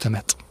rothadó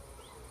testemet.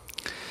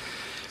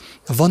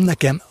 Van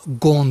nekem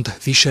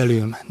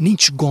gondviselőm,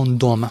 nincs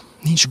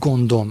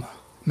gondom,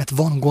 mert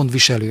van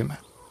gondviselőm.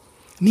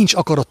 Nincs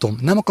akaratom,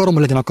 nem akarom,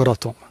 hogy legyen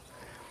akaratom.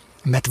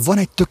 Mert van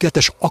egy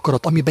tökéletes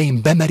akarat, amiben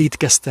én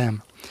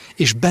bemerítkeztem,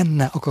 és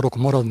benne akarok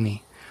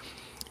maradni.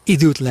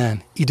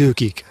 Időtlen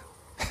időkig.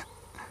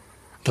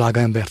 Drága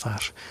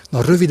embertárs.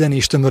 Na röviden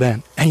és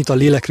tömören, ennyit a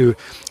lélekről.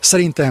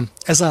 Szerintem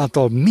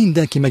ezáltal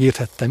mindenki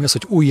megérthette, mi az,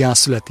 hogy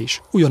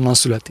újjászületés, újonnan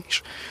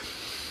születés.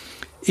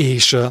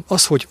 És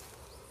az, hogy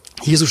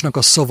Jézusnak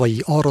a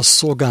szavai arra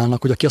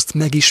szolgálnak, hogy aki azt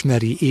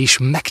megismeri és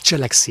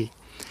megcselekszi,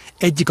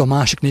 egyik a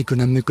másik nélkül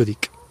nem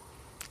működik.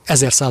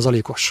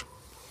 1000%-os.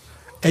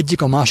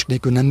 Egyik a másik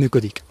nélkül nem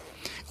működik.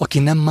 Aki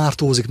nem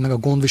mártózik meg a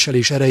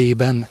gondviselés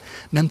erejében,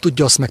 nem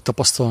tudja azt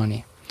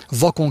megtapasztalni.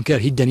 vakon kell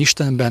higgyen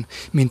Istenben,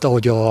 mint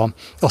ahogy a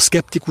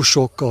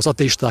szkeptikusok, az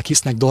ateisták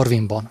hisznek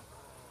Darwinban.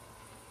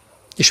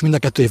 És mind a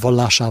kettő egy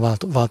vallásá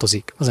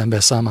változik az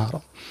ember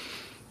számára.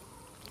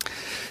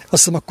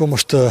 Azt hiszem, akkor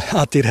most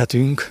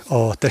átérhetünk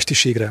a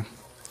testiségre.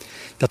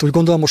 Tehát úgy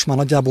gondolom, most már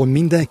nagyjából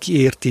mindenki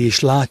érti és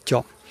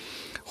látja,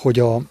 hogy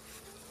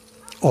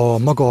a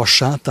maga a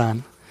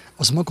sátán,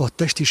 az maga a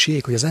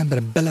testiség, hogy az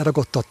ember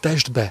beleragadta a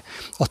testbe,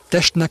 a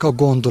testnek a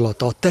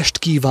gondolata, a test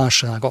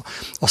kívánsága,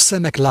 a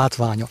szemek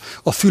látványa,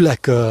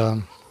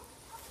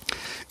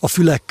 a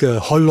fülek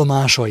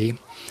hallomásai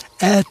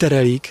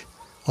elterelik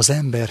az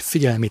ember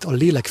figyelmét, a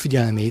lélek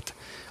figyelmét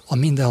a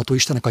mindenható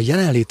Istennek a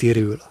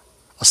jelenlétéről,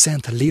 a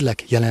szent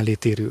lélek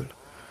jelenlétéről.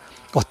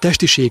 A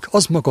testiség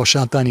az maga a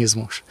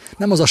sátánizmus.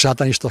 Nem az a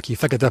sátánista, aki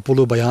fekete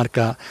pólóba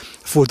járkál,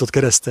 foltott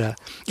kereszttel.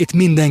 Itt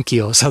mindenki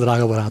az,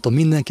 drága barátom,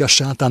 mindenki a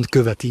sátánt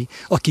követi,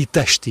 aki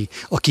testi,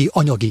 aki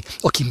anyagi,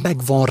 aki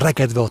meg van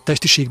regedve a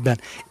testiségben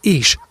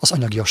és az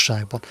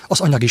anyagiasságban, az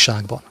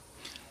anyagiságban.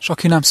 És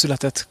aki nem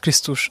született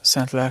Krisztus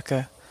szent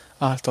lelke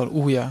által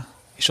újjá,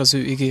 és az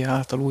ő igéje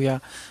által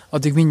újjá,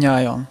 addig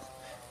mindnyájan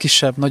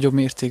kisebb, nagyobb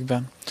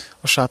mértékben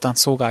a sátánt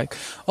szolgáljuk.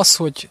 Az,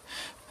 hogy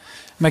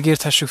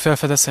megérthessük,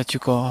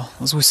 felfedezhetjük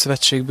az új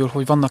szövetségből,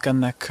 hogy vannak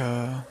ennek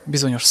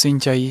bizonyos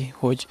szintjei,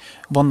 hogy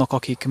vannak,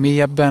 akik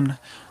mélyebben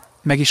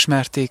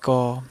megismerték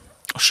a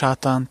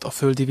sátánt, a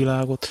földi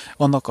világot,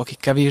 vannak, akik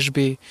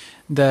kevésbé,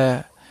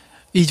 de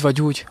így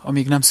vagy úgy,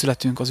 amíg nem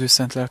születünk az ő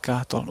szent lelke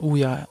által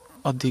újjá,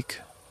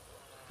 addig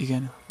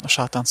igen, a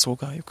sátánt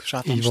szolgáljuk,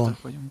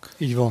 sátánisták vagyunk.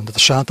 Így van, tehát a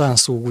sátán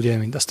szó, ugye,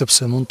 mint ezt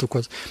többször mondtuk,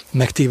 hogy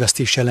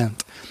megtévesztés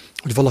jelent,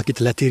 hogy valakit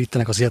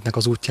letérítenek az életnek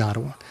az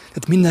útjáról.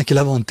 Tehát mindenki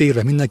le van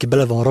térve, mindenki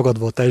bele van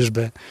ragadva a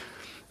testbe,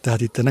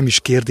 tehát itt nem is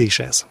kérdés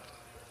ez.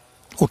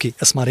 Oké,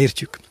 ezt már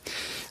értjük,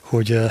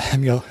 hogy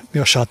mi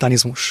a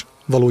sátánizmus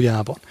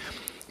valójában,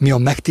 mi a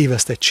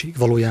megtévesztettség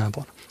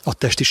valójában, a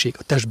testiség,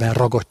 a testben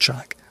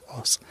ragadtság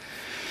az.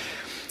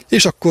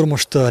 És akkor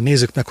most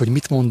nézzük meg, hogy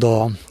mit mond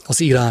az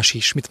írás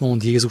is, mit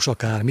mond Jézus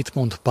akár, mit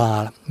mond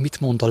Pál, mit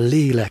mond a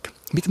lélek,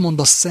 mit mond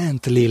a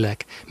szent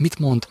lélek, mit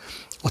mond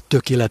a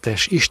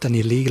tökéletes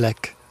isteni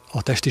lélek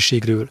a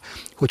testiségről,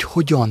 hogy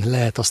hogyan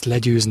lehet azt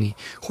legyőzni,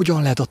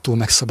 hogyan lehet attól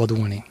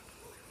megszabadulni.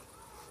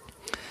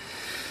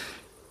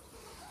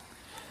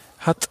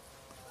 Hát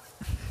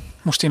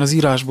most én az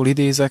írásból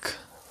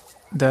idézek,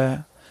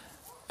 de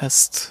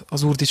ezt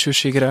az Úr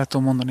dicsőségére el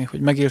tudom mondani,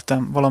 hogy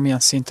megéltem valamilyen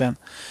szinten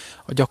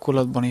a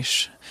gyakorlatban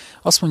is.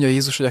 Azt mondja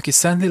Jézus, hogy aki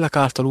Szentlélek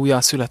által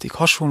újjászületik,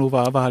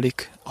 hasonlóvá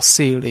válik a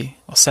szélé,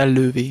 a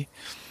szellővé,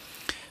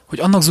 hogy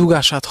annak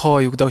zúgását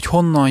halljuk, de hogy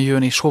honnan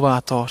jön és hová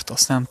tart,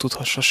 azt nem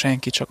tudhassa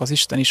senki, csak az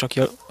Isten is,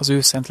 aki az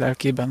ő szent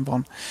lelkében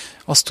van.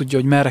 Azt tudja,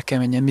 hogy merre kell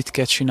menjen, mit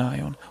kell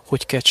csináljon,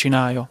 hogy kell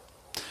csinálja.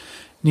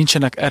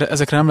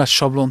 Ezekre nem lehet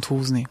sablont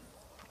húzni.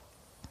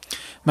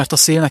 Mert a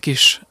szélnek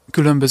is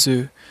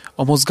különböző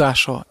a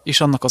mozgása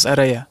és annak az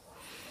ereje,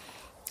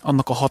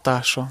 annak a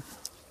hatása.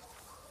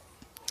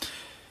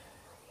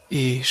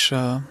 És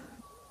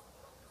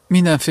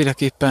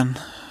mindenféleképpen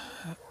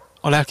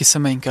a lelki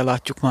szemeinkkel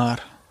látjuk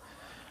már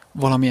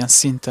valamilyen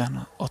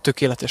szinten a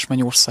tökéletes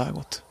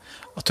mennyországot,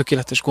 a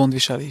tökéletes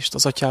gondviselést,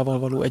 az atyával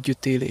való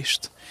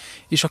együttélést.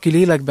 És aki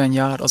lélekben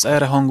jár, az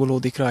erre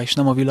hangolódik rá, és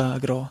nem a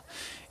világra,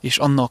 és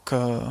annak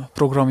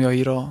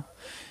programjaira,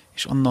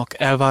 és annak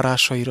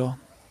elvárásaira.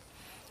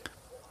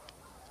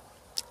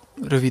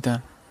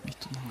 Röviden.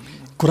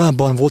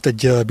 Korábban volt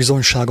egy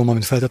bizonyságom,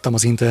 amit feltettem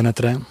az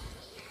internetre,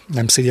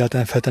 nem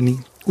szégyeltem feltenni,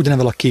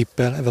 ugyanevel a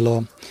képpel, ezzel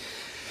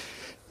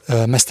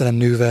a meztelen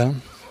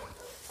nővel.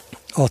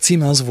 A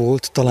címe az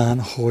volt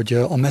talán, hogy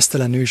a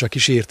meztelen nő és a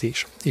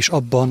kísértés. És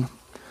abban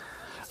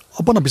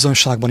a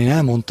bizonyságban én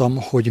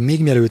elmondtam, hogy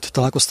még mielőtt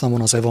találkoztam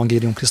volna az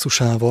evangélium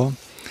Krisztusával,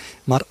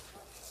 már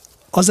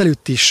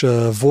azelőtt is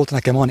volt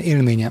nekem olyan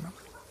élményem,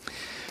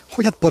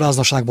 hogy hát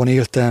paráznaságban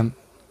éltem,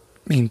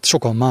 mint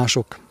sokan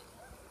mások,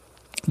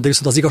 de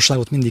viszont az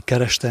igazságot mindig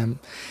kerestem,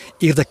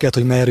 érdekelt,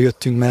 hogy merre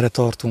jöttünk, merre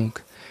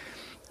tartunk.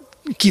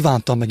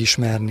 Kívántam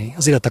megismerni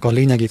az életnek a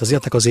lényegét, az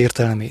életnek az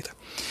értelmét.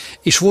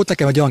 És volt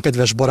nekem egy olyan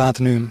kedves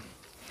barátnőm,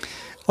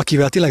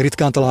 akivel tényleg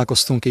ritkán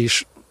találkoztunk,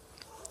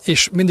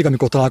 és mindig,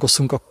 amikor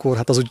találkoztunk, akkor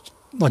hát az úgy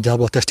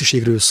nagyjából a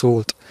testiségről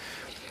szólt,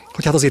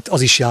 hogy hát azért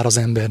az is jár az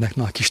embernek,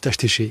 na, a kis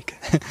testiség.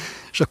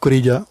 És akkor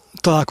így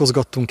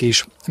találkozgattunk,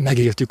 és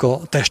megéltük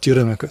a testi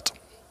örömököt.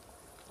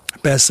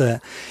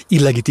 Persze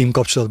illegitim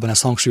kapcsolatban,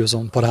 ezt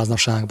hangsúlyozom,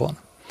 paráznaságban.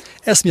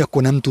 Ezt mi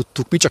akkor nem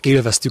tudtuk, mi csak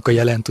élveztük a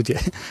jelent, ugye,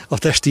 a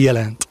testi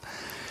jelent.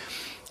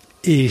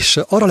 És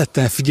arra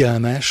lettem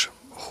figyelmes,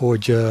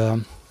 hogy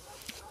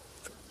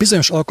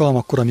bizonyos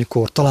alkalmakkor,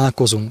 amikor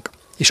találkozunk,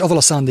 és avval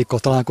a szándékkal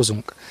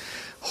találkozunk,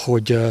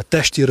 hogy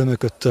testi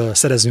örömököt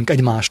szerezzünk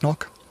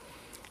egymásnak,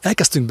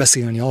 elkezdtünk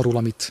beszélni arról,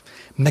 amit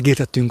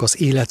megértettünk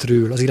az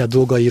életről, az élet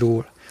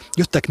dolgairól,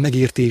 jöttek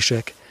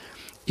megértések,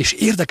 és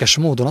érdekes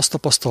módon azt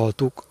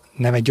tapasztaltuk,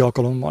 nem egy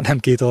alkalommal, nem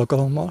két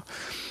alkalommal,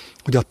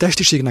 hogy a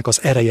testiségnek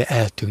az ereje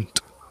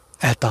eltűnt,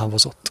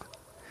 eltávozott.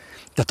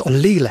 Tehát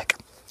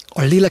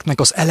a léleknek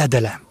az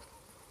eledele,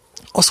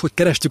 Az, hogy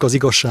kerestük az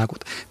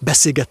igazságot,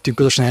 beszélgettünk,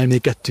 közösen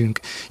elmékedtünk,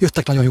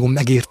 jöttek nagyon jó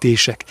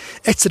megértések.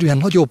 Egyszerűen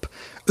nagyobb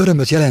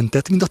örömöt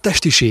jelentett, mint a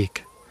testiség.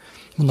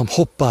 Mondom,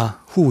 hoppá,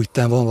 hú,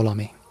 itten van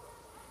valami.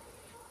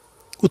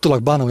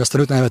 Utólag bánom, hogy azt a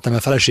nőt nem vettem el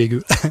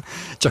feleségül,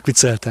 csak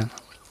vicceltem.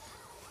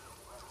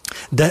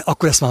 De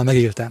akkor ezt már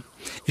megéltem.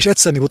 És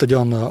egyszer még volt egy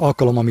olyan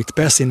alkalom, amit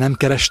persze én nem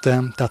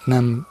kerestem, tehát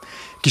nem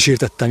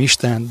kísértettem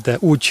Isten, de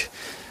úgy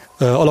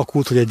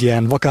alakult, hogy egy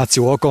ilyen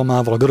vakáció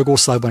alkalmával a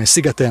Görögországban, egy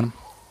szigeten,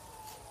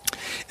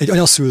 egy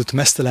anyaszült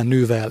meztelen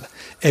nővel,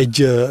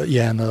 egy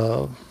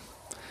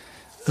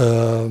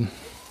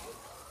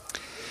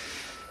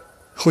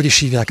hogy is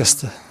hívják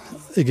ezt?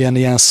 Igen,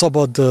 ilyen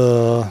szabad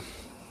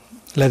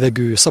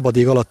levegő, szabad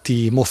ég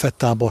alatti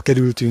mofettába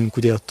kerültünk,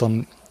 ugye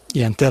ottan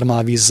ilyen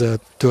termálvíz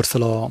tört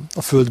fel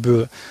a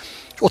földből,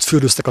 és ott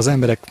fürdőztek az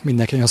emberek,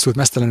 mindenki anyaszült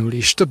meztelenül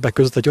is, többek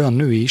között egy olyan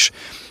nő is,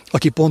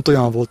 aki pont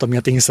olyan volt,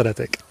 amilyet én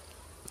szeretek,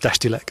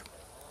 testileg.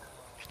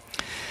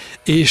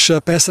 És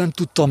persze nem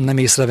tudtam nem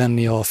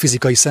észrevenni a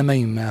fizikai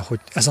szemeimmel, hogy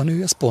ez a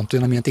nő, ez pont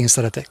olyan, amilyet én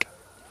szeretek.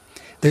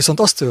 De viszont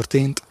az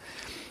történt,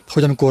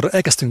 hogy amikor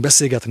elkezdtünk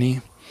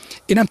beszélgetni,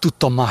 én nem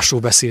tudtam másról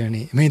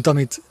beszélni,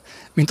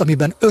 mint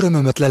amiben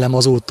örömömöt lelem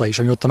azóta is,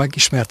 amióta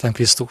megismertem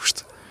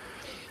Krisztust.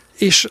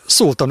 És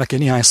szóltam neki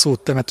néhány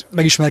szót, mert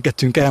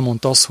megismerkedtünk,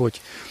 elmondta azt,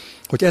 hogy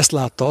azt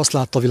látta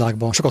a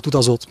világban, sokat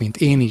utazott, mint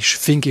én is,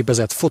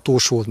 fényképezett,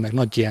 fotós volt, meg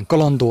nagy ilyen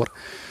kalandor,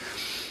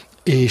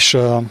 és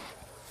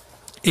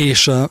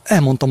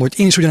elmondtam, hogy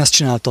én is ugyanezt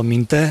csináltam,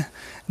 mint te,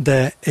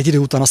 de egy idő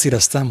után azt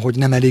éreztem, hogy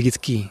nem elégít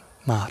ki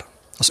már.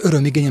 Az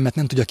örömigényemet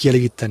nem tudja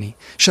kielégíteni.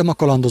 Sem a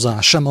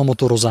kalandozás, sem a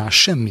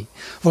motorozás, semmi.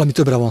 Valami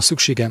többre van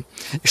szükségem,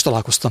 és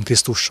találkoztam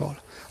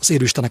Krisztussal, az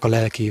élő Istennek a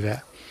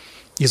lelkével.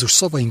 Jézus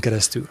szavain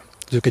keresztül,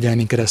 az ő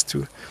kegyelmén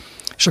keresztül.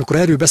 És amikor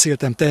erről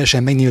beszéltem,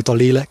 teljesen megnyílt a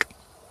lélek,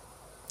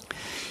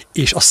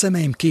 és a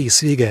szemeim kész,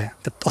 vége,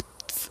 tehát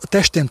a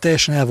testem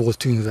teljesen el volt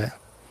tűnve.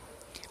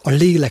 A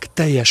lélek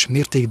teljes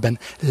mértékben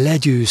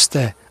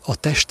legyőzte a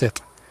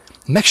testet.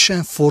 Meg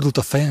sem fordult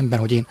a fejemben,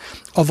 hogy én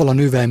avval a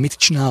nővel mit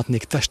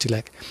csinálhatnék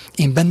testileg.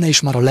 Én benne is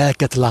már a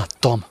lelket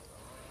láttam.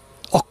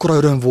 Akkora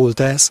öröm volt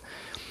ez.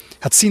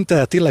 Hát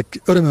szinte tényleg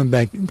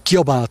örömömben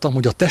kiabáltam,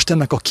 hogy a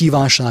testemnek a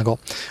kívánsága,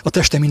 a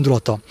testem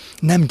indulata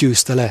nem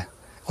győzte le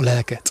a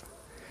lelket.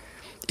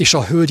 És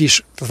a hölgy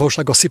is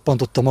valósággal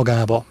szippantotta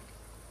magába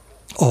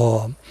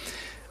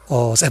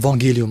az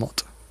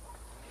evangéliumot.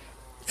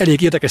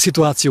 Elég érdekes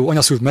szituáció,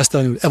 anyaszült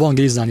meztelenül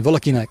evangélizálni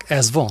valakinek,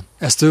 ez van,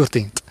 ez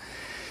történt.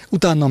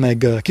 Utána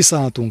meg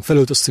kiszálltunk,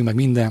 felöltöztünk meg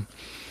minden,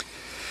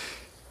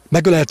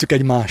 megöleltük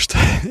egymást,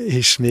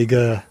 és még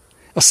azt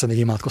hiszem még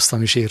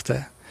imádkoztam is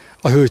érte.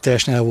 A hölgy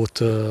teljesen el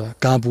volt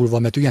kábulva,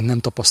 mert ilyen nem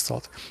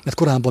tapasztalt. Mert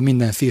korábban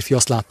minden férfi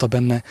azt látta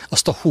benne,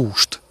 azt a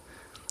húst,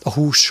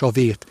 a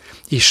vért,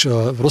 és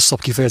rosszabb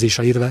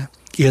kifejezéssel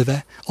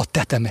élve a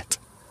tetemet,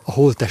 a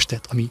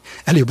holttestet, ami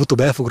előbb-utóbb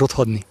el fog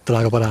rothadni,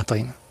 drága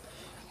barátaim.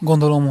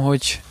 Gondolom,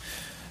 hogy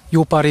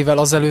jó pár évvel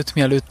azelőtt,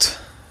 mielőtt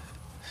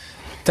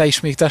te is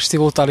még testi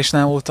voltál, és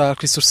nem voltál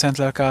Krisztus szent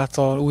lelke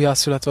által,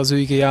 újjászületve az ő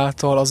igéje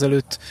által,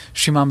 azelőtt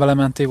simán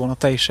belementél volna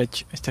te is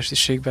egy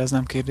testiségbe, ez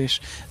nem kérdés.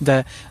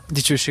 De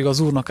dicsőség az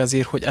Úrnak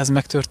ezért, hogy ez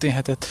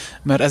megtörténhetett,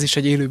 mert ez is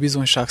egy élő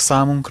bizonyság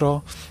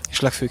számunkra, és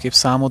legfőképp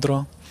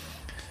számodra,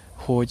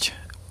 hogy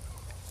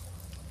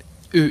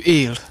ő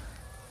él,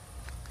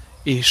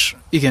 és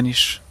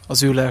igenis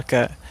az ő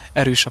lelke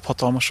erősebb,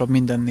 hatalmasabb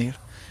mindennél.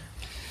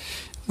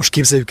 Most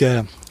képzeljük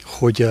el,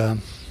 hogy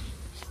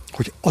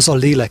az a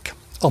lélek,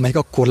 amelyik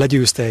akkor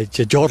legyőzte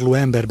egy gyarló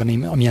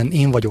emberben, amilyen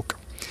én vagyok,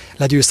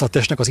 legyőzte a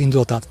testnek az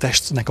indulatát, a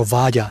testnek a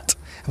vágyát,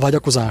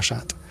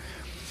 vágyakozását.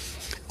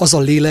 Az a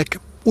lélek,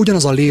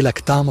 ugyanaz a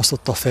lélek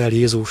támasztotta fel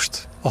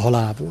Jézust a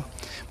halálból.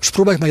 Most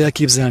próbáljuk meg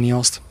elképzelni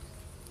azt,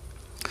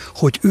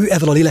 hogy ő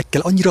ezzel a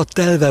lélekkel annyira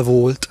telve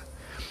volt,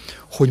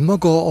 hogy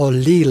maga a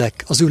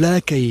lélek, az ő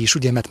lelkei is,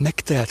 ugye, mert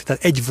megtelt,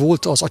 tehát egy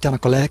volt az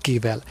atyának a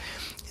lelkével,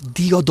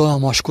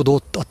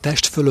 diadalmaskodott a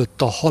test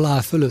fölött, a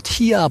halál fölött,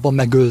 hiába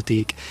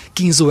megölték,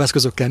 kínzó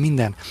eszközökkel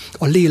minden.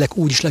 A lélek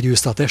úgy is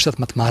legyőzte a testet,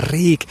 mert már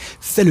rég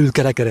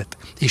felülkerekedett,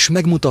 és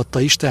megmutatta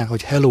Isten,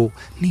 hogy hello,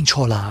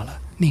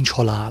 nincs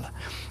halál.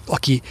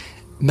 Aki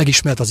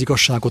megismert az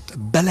igazságot,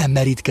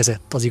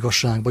 belemerítkezett az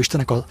igazságba,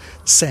 Istennek a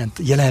szent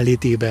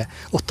jelenlétébe,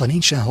 ott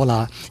nincsen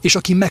halál, és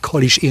aki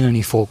meghal is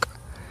élni fog.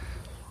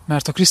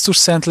 Mert a Krisztus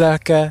szent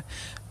lelke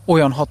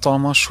olyan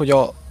hatalmas, hogy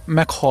a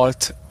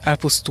meghalt,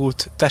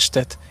 elpusztult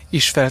testet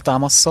is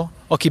feltámassza,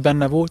 aki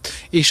benne volt,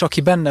 és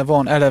aki benne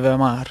van eleve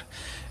már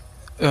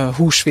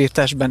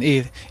húsvértestben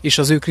él, és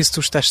az ő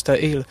Krisztus teste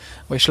él,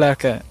 vagyis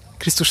lelke,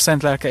 Krisztus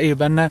szent lelke él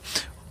benne,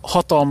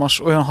 hatalmas,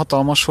 olyan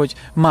hatalmas, hogy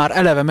már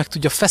eleve meg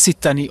tudja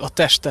feszíteni a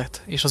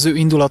testet, és az ő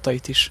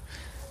indulatait is.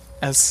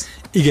 Ez...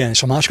 Igen,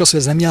 és a másik az, hogy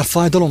ez nem jár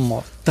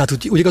fájdalommal. Tehát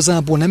úgy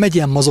igazából nem egy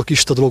ilyen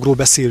mazokista dologról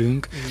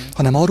beszélünk,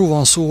 hanem arról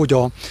van szó, hogy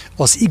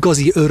az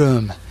igazi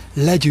öröm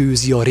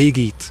legyőzi a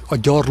régit, a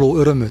gyarló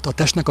örömöt, a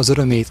testnek az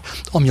örömét,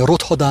 ami a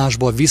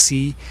rothadásba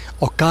viszi,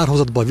 a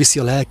kárhozatba viszi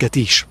a lelket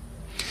is.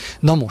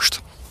 Na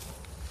most,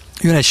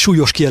 jön egy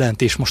súlyos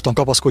kijelentés, mostan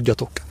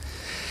kapaszkodjatok.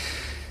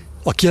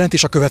 A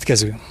kijelentés a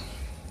következő.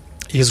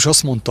 Jézus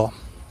azt mondta,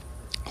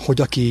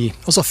 hogy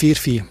az a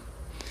férfi,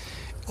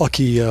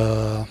 aki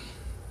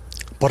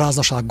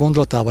paráznaság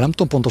gondolatával, nem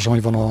tudom pontosan,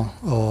 hogy van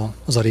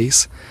az a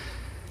rész,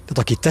 tehát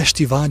aki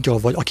testi vággyal,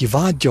 vagy aki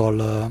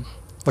vággyal,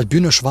 vagy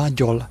bűnös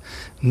vággyal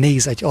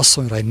néz egy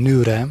asszonyra, egy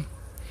nőre,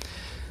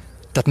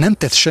 tehát nem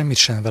tett semmit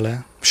sem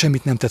vele,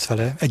 semmit nem tett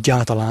vele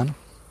egyáltalán,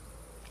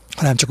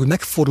 hanem csak úgy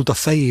megfordult a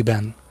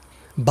fejében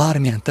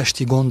bármilyen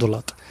testi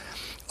gondolat,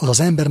 az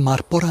ember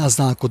már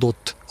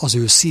paráználkodott az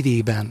ő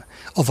szívében,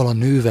 avval a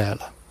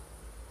nővel.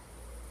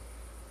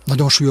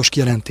 Nagyon súlyos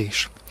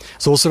kijelentés.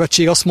 Az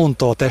Ószövetség azt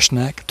mondta a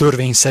testnek,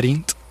 törvény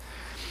szerint,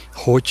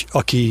 hogy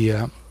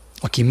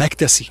aki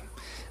megteszi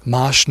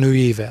más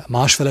nőjével,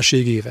 más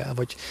feleségével,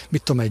 vagy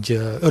mit tudom, egy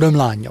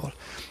örömlánnyal,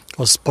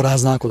 az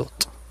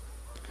paráználkodott.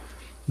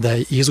 De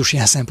Jézus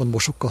ilyen szempontból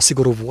sokkal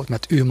szigorúbb volt,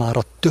 mert ő már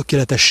a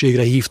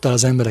tökéletességre hívta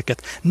az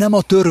embereket. Nem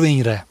a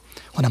törvényre,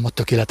 hanem a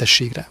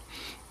tökéletességre.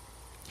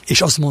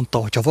 És azt mondta,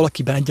 hogy ha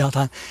valakiben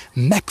egyáltalán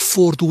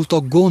megfordult a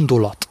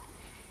gondolat,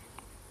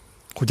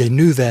 hogy egy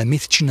nővel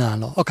mit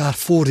csinálna, akár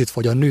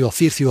fordítva, vagy a nő a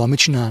férfival mit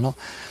csinálna,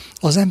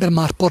 az ember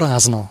már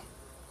parázna.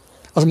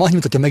 Az már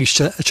annyit, hogyha meg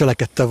is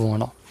cselekedte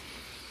volna.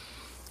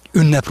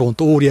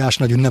 Óriás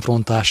nagy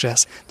ünneprontás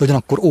ez, de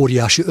ugyanakkor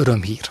óriási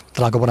örömhír,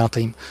 drága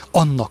barátaim,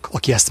 annak,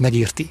 aki ezt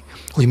megérti,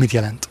 hogy mit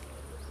jelent.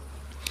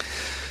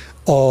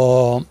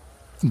 A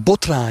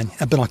botrány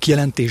ebben a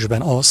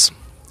kijelentésben az,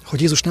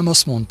 hogy Jézus nem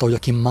azt mondta, hogy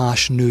aki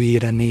más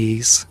nőjére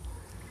néz,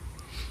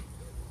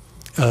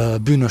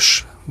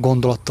 bűnös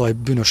gondolattal,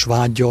 bűnös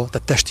vággyal,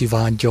 tehát testi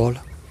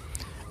vággyal,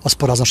 az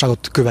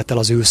paráznaságot követel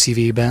az ő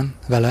szívében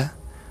vele.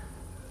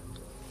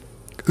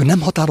 Ő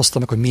nem határozta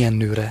meg, hogy milyen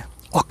nőre,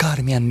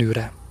 akármilyen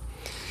nőre.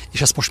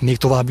 És ezt most még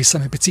tovább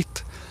viszem egy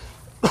picit.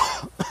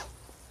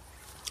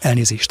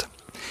 Elnézést.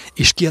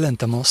 És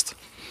kijelentem azt,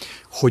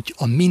 hogy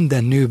a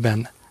minden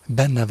nőben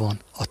benne van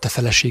a te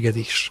feleséged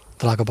is,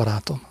 drága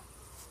barátom.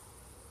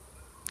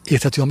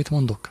 Érthető, amit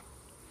mondok?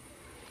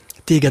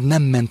 Téged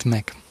nem ment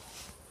meg.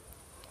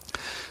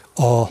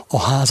 A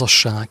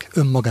házasság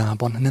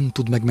önmagában nem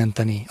tud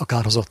megmenteni a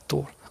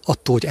kárhozattól,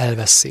 attól, hogy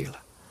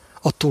elveszél.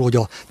 Attól, hogy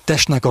a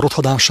testnek a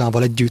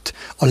rothadásával együtt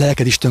a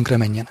lelked is tönkre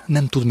menjen.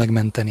 Nem tud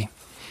megmenteni.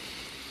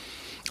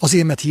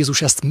 Azért, mert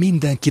Jézus ezt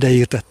mindenkire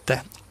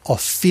értette. A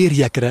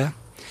férjekre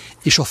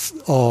és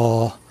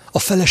a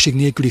feleség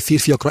nélküli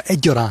férfiakra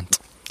egyaránt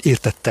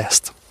értette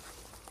ezt.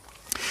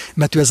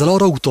 Mert ő ezzel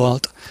arra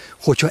utalt,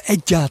 hogyha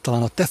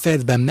egyáltalán a te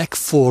fejedben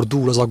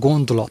megfordul az a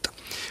gondolat,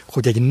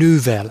 hogy egy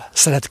nővel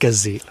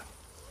szeretkezzél,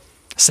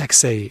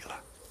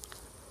 szexeljél,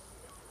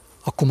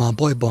 akkor már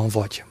bajban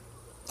vagy,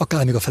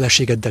 akár még a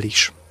feleségeddel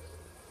is.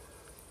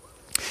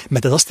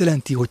 Mert ez azt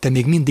jelenti, hogy te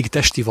még mindig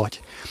testi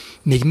vagy,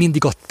 még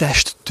mindig a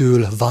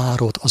testtől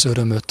várod az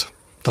örömöt,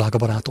 drága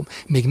barátom,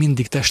 még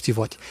mindig testi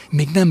vagy,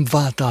 még nem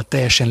váltál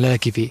teljesen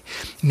lelkivé,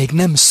 még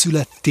nem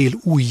születtél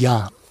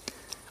újjá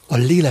a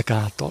lélek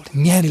által.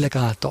 Milyen lélek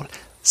által?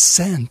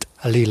 Szent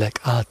lélek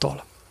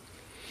által.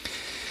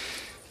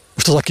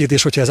 Most az a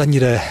kérdés, hogyha ez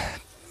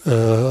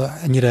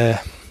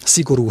ennyire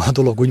szigorú a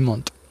dolog,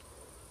 úgymond,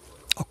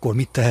 akkor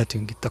mit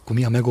tehetünk itt, akkor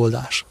mi a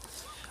megoldás?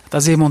 Hát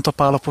ezért mondta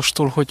Pál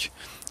apostol, hogy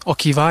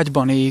aki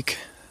vágyban ég,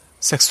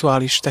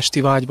 szexuális,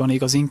 testi vágyban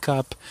ég, az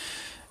inkább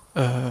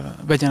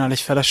vegyen el egy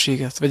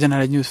feleséget, vegyen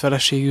el egy nőt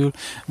feleségül,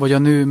 vagy a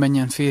nő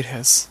menjen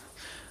férjhez,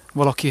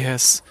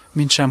 valakihez,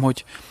 mintsem,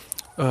 hogy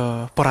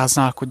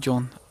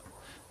paráználkodjon,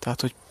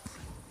 tehát, hogy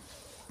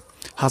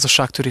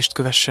házasságtörést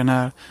kövessen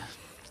el,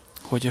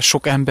 hogy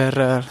sok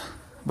emberrel,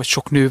 vagy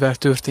sok nővel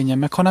történjen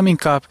meg, hanem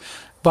inkább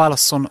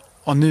válasszon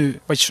a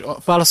nő, vagy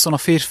válasszon a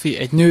férfi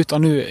egy nőt, a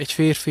nő egy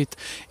férfit,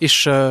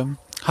 és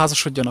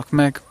házasodjanak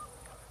meg,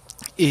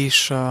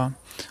 és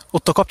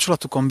ott a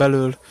kapcsolatukon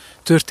belül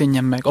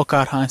történjen meg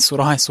akárhányszor,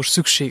 ahányszor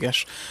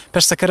szükséges.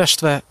 Persze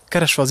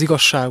keresve az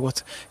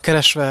igazságot,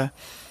 keresve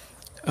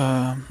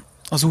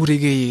az Úr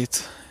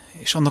igéjét,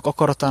 és annak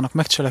akaratának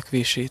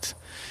megcselekvését,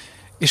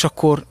 és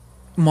akkor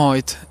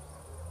majd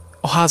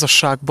a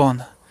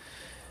házasságban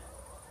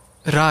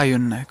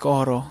rájönnek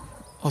arra,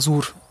 az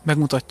Úr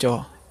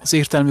megmutatja, az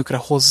értelmükre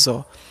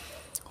hozza,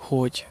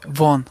 hogy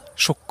van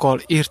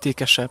sokkal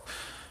értékesebb,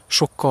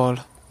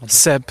 sokkal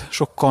szebb,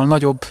 sokkal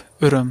nagyobb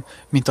öröm,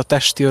 mint a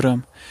testi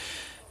öröm.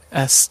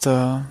 Ezt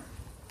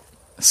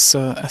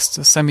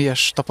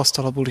személyes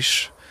tapasztalatból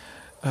is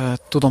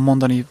tudom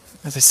mondani,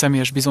 ez egy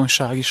személyes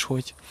bizonyság is,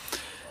 hogy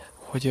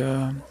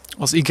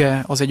az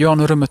ige az egy olyan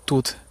örömöt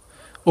tud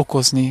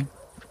okozni,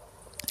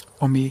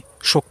 ami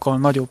sokkal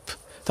nagyobb.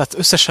 Tehát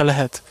össze se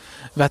lehet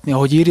vetni,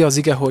 ahogy írja az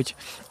ige, hogy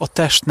a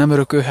test nem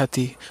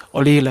örökölheti a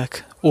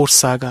lélek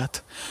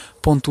országát.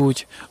 Pont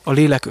úgy a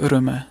lélek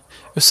öröme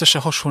össze se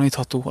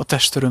hasonlítható a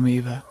test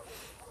örömével.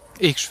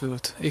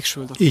 Égsföld.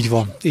 Így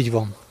van, így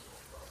van.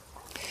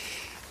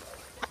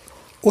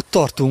 Ott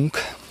tartunk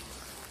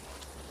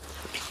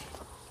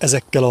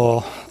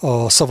ezekkel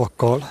a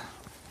szavakkal,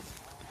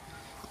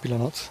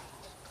 pillanat,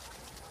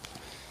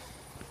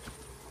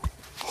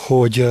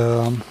 hogy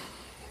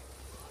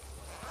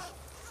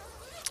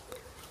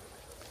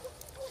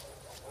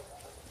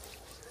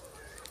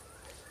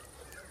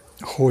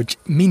hogy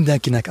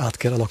mindenkinek át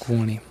kell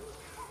alakulni.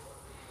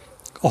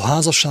 A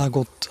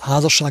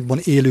házasságban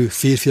élő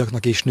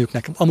férfiaknak és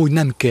nőknek amúgy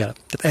nem kell.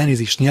 Tehát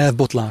elnézést,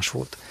 nyelvbotlás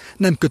volt.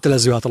 Nem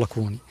kötelező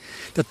átalakulni.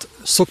 Tehát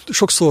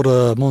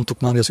sokszor mondtuk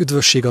már, hogy az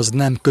üdvösség az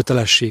nem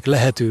kötelesség,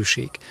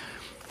 lehetőség.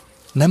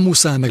 Nem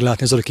muszáj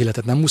meglátni az örök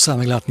életet, nem muszáj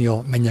meglátni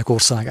a mennyek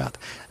országát.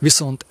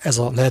 Viszont ez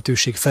a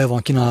lehetőség fel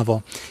van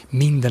kínálva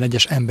minden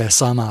egyes ember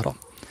számára.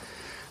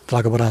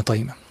 Drága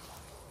barátaim.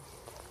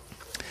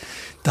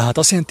 Tehát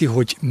azt jelenti,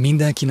 hogy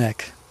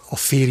mindenkinek, a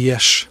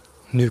férjes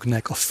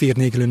nőknek, a férj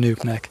nélkülű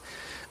nőknek,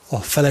 a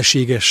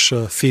feleséges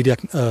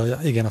férjek,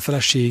 a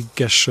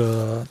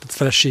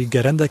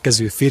feleséggel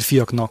rendelkező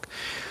férfiaknak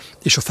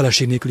és a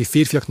feleség nélküli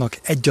férfiaknak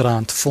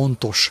egyaránt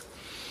fontos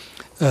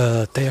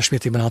teljes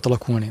mértékben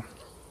átalakulni.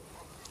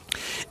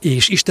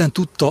 És Isten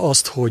tudta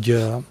azt,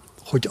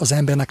 hogy az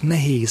embernek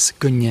nehéz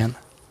könnyen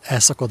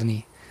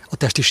elszakadni a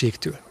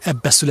testiségtől.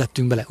 Ebbe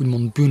születtünk bele,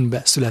 úgymond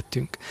bűnbe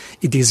születtünk,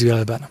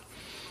 idézőjelben.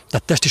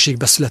 Tehát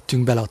testiségbe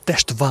születtünk bele, a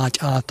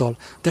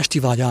testi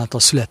vágy által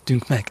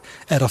születtünk meg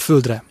erre a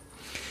földre.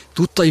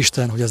 Tudta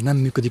Isten, hogy ez nem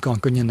működik olyan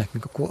könnyen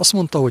nekünk. Akkor azt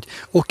mondta, hogy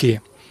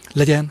oké,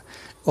 legyen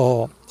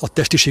a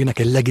testiségnek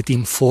egy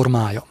legitim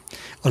formája.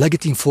 A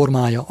legitim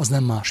formája az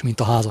nem más, mint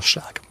a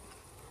házasság.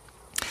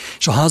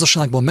 És a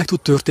házasságban meg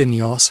tud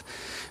történni az,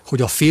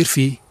 hogy a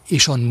férfi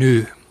és a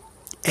nő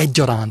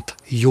egyaránt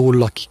jól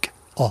lakik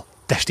a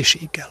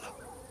testiséggel.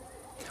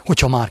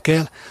 Hogyha már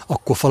kell,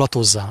 akkor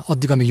falatozzá,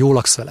 addig, amíg jól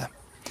laksz vele.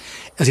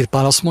 Ezért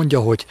Pál azt mondja,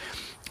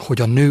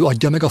 hogy a nő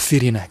adja meg a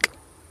férjének,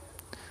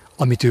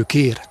 amit ő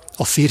kér.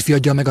 A férfi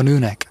adja meg a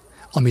nőnek,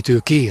 amit ő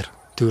kér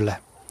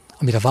tőle,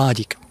 amire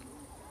vágyik.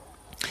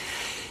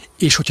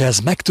 És hogyha ez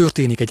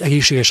megtörténik egy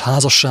egészséges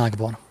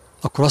házasságban,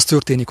 akkor az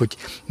történik, hogy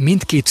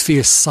mindkét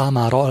fél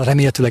számára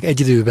remélhetőleg egy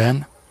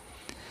időben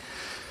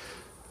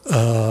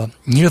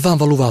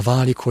nyilvánvalóvá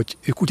válik, hogy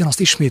ők ugyanazt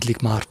ismétlik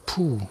már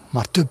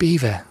több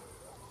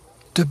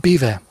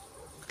éve,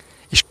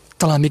 és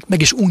talán még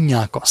meg is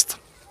unják azt.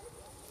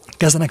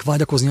 Kezdenek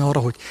vágyakozni arra,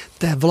 hogy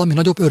valami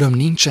nagyobb öröm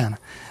nincsen,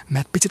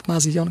 mert picit már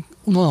így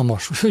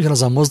unalmas,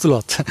 ugyanaz a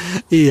mozdulat,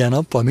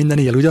 éjjel-nappal, minden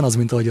éjjel ugyanaz,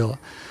 mint ahogy a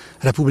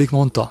Republik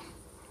mondta.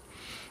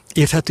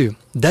 Érthető?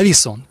 De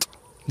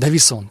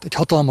viszont, egy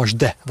hatalmas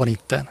de van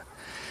itten.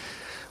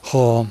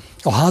 Ha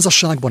a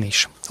házasságban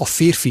is a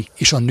férfi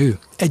és a nő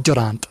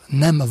egyaránt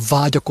nem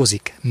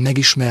vágyakozik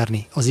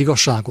megismerni az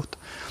igazságot,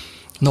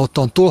 na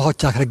ottan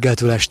tolhatják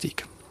reggeltől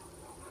estig,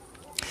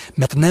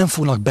 mert nem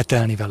fognak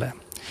betelni vele.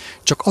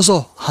 Csak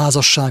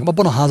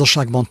abban a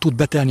házasságban tud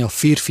betelni a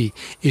férfi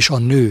és a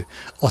nő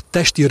a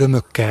testi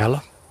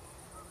örömökkel,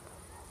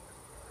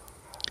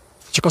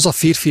 csak az a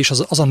férfi és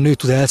az a nő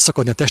tud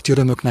elszakadni a testi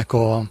örömöknek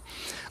a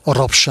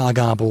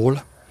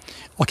rabságából,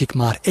 akik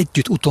már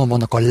együtt úton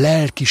vannak a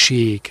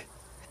lelkiség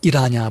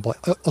irányába,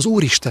 az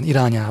Úristen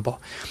irányába,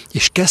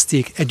 és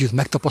kezdték együtt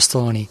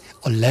megtapasztalni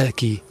a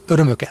lelki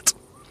örömöket,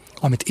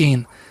 amit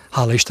én,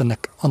 hála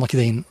Istennek, annak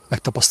idején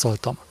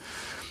megtapasztaltam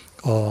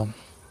a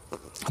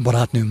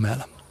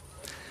barátnőmmel.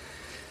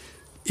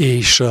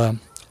 És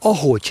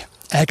ahogy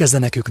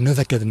elkezdenek ők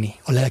növekedni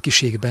a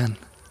lelkiségben,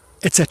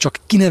 egyszer csak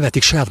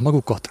kinevetik saját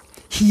magukat,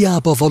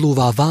 hiába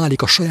valóvá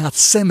válik a saját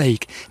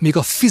szemeik, még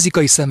a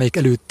fizikai szemeik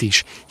előtt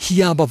is,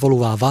 hiába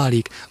valóvá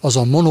válik az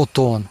a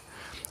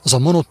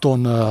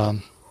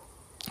monoton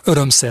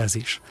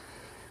örömszerzés,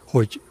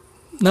 hogy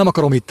nem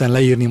akarom itten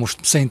leírni, most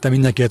szerintem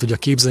mindenki el tudja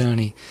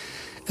képzelni,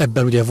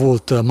 ebben ugye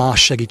volt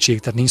más segítség,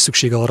 tehát nincs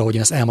szükség arra, hogy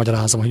én ezt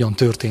elmagyarázom, hogy hogyan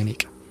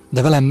történik.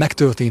 De velem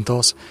megtörtént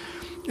az,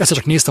 ezt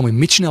csak néztem, hogy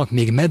mit csinálok,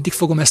 még meddig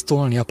fogom ezt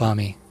tolni,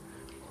 apámé?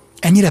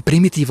 Ennyire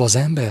primitív az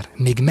ember?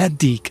 Még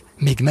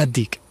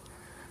meddig?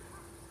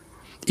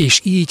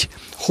 És így,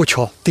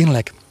 hogyha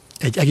tényleg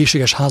egy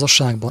egészséges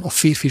házasságban a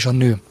férfi és a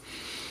nő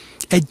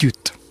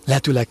együtt,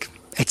 lehetőleg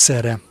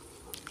egyszerre,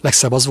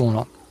 legszebb az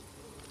volna,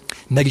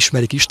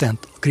 megismerik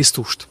Istent,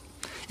 Krisztust,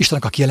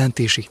 Istennek a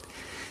kijelentését,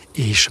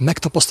 és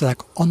megtapasztalják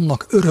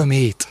annak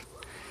örömét,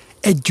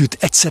 együtt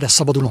egyszerre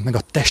szabadulnak meg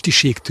a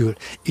testiségtől,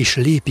 és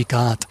lépik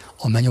át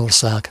a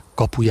mennyország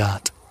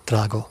kapuját,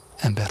 drága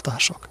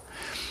embertársak.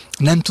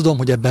 Nem tudom,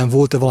 hogy ebben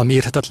volt-e valami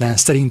érthetetlen,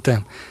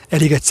 szerintem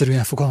elég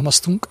egyszerűen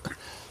fogalmaztunk.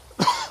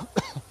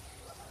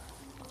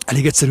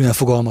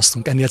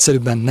 Ennél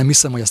egyszerűbben nem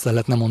hiszem, hogy ezt el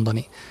lehetne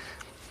mondani.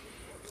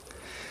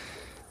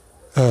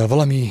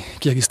 Valami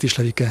kiegészítés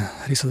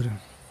Levike részedről?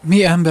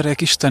 Mi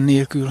emberek Isten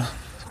nélkül,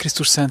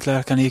 Krisztus szent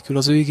lelke nélkül,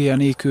 az ő igéje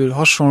nélkül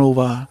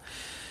hasonlóvá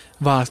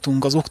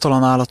váltunk az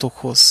oktalan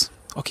állatokhoz,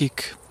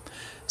 akik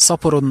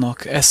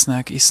szaporodnak,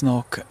 esznek,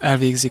 isznak,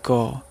 elvégzik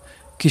a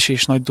kis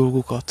és nagy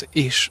dolgukat,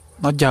 és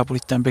nagyjából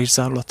itten be is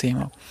zárul a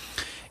téma.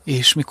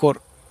 És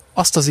mikor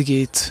azt az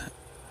igét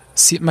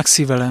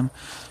megszívelem,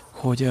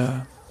 hogy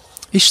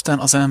Isten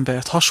az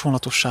embert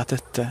hasonlatossá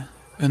tette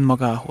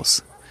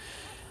önmagához,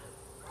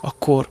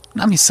 akkor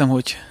nem hiszem,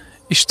 hogy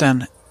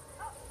Isten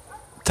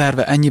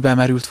terve ennyiben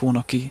merült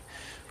volna ki,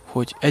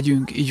 hogy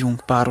együnk,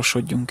 ígyunk,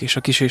 párosodjunk, és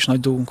a kis és nagy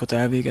dolgunkat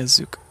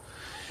elvégezzük.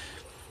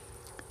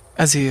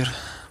 Ezért,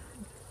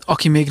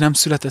 aki még nem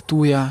született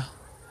újjá,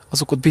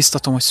 azokat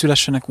biztatom, hogy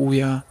szülessenek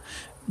újjá,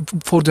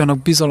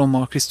 forduljanak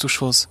bizalommal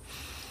Krisztushoz,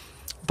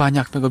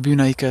 bánják meg a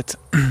bűneiket,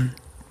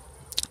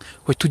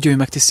 hogy tudja ő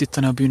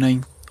megtisztítani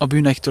a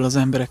bűneiktől az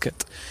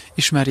embereket,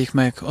 ismerjék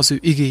meg az ő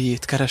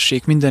igéjét,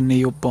 keressék mindennél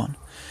jobban,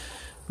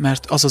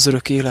 mert az az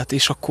örök élet,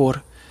 és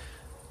akkor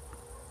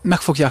meg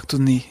fogják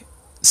tudni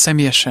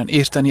személyesen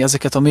érteni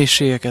ezeket a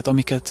mélységeket,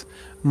 amiket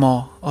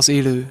ma az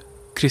élő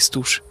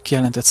Krisztus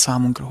kijelentett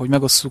számunkra, hogy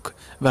megosszuk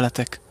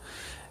veletek.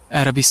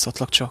 Erre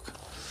biztatlak csak.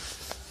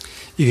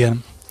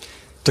 Igen,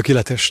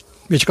 tökéletes.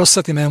 Még csak azt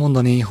szeretném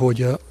elmondani,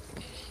 hogy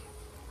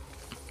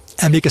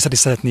emlékeztetni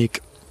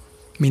szeretnék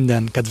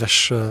minden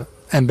kedves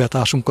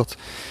embertársunkat,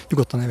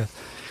 nyugodtan nevet,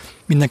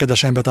 minden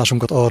kedves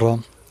embertársunkat arra,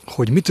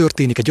 hogy mi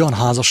történik egy olyan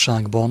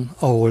házasságban,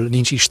 ahol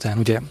nincs Isten,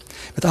 ugye?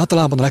 Mert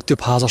általában a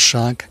legtöbb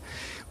házasság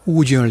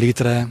úgy jön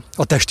létre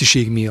a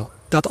testiség miatt.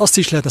 Tehát azt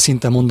is lehetne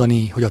szinte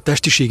mondani, hogy a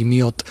testiség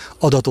miatt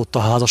adatott a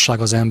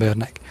házasság az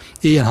embernek.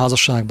 Ilyen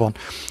házasságban,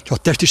 ha a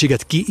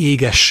testiséget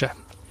kiégesse,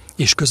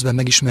 és közben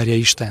megismerje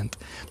Istent,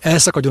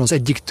 elszakadjon az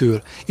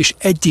egyiktől, és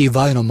egyé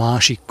váljon a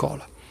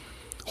másikkal,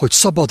 hogy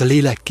szabad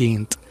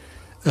lélekként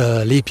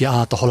lépje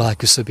át a halál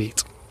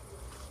küszöbét.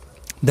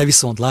 De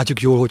viszont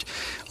látjuk jól, hogy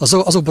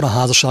azokban a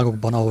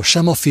házasságokban, ahol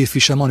sem a férfi,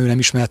 sem a nő nem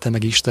ismerte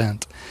meg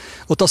Istent,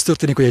 ott az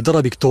történik, hogy egy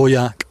darabig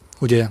tolják,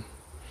 ugye,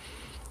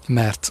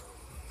 mert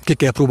ki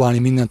kell próbálni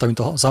mindent, amit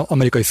az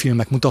amerikai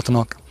filmek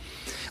mutatnak.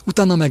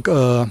 Utána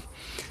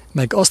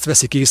meg azt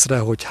veszik észre,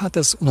 hogy hát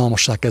ez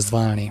unalmassá kezd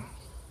válni.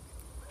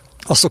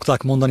 Azt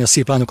szokták mondani a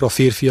szép lányokra a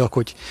férfiak,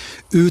 hogy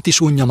őt is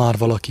unja már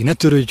valaki, ne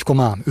törődj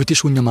komám, őt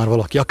is unja már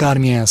valaki,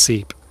 akármilyen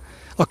szép,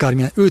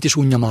 akármilyen, őt is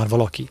unja már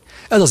valaki.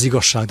 Ez az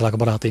igazság, drága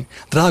barátaim,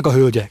 drága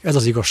hölgyek, ez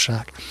az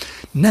igazság.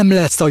 Nem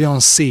lehetsz te olyan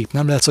szép,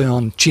 nem lehetsz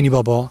olyan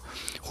csinibaba,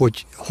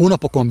 hogy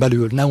hónapokon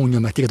belül ne unja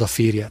meg téged a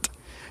férjed.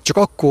 Csak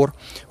akkor,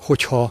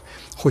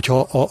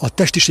 hogyha a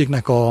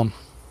testiségnek a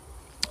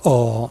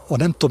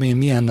nem tudom én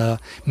milyen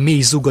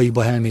mély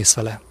zugaiba elmész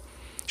vele,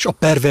 és a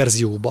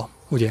perverzióba,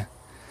 ugye?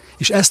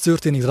 És ez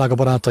történik, drága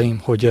barátaim,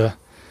 hogy...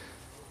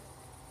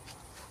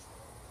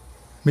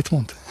 Mit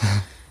mond?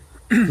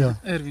 Ja.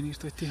 Ervin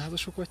írt, hogy ti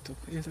házasok vagytok?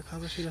 Éltek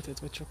házas életet,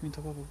 vagy csak mint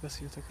a babok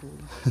beszéltek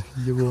róla?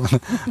 Jó,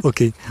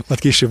 oké, majd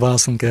később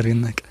válaszolunk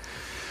Ervinnek.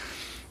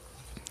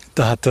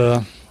 Tehát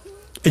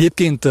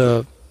egyébként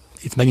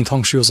itt megint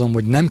hangsúlyozom,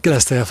 hogy nem kell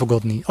ezt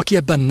elfogadni. Aki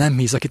ebben nem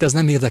hisz, akit ez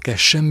nem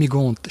érdekes, semmi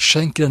gond,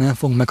 senkire nem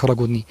fogunk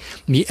megharagudni.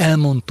 Mi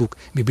elmondtuk,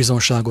 mi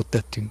bizonságot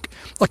tettünk.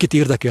 Akit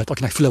érdekelt,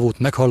 akinek füle volt,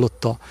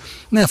 meghallotta,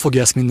 nem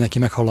fogja ezt mindenki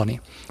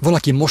meghallani. Van,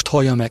 aki most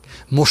hallja meg,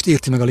 most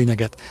érti meg a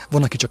lényeget,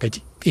 van, aki csak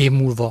egy év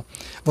múlva,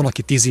 van,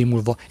 aki 10 év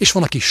múlva, és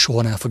van, aki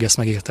soha nem fogja ezt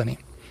megérteni.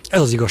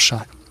 Ez az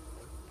igazság.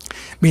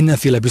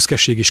 Mindenféle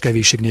büszkeség és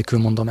kevésség nélkül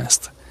mondom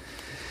ezt.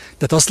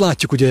 Tehát azt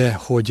látjuk ugye,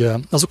 hogy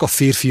azok a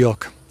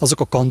férfiak, azok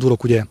a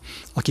kandúrok, ugye,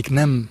 akik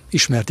nem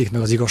ismerték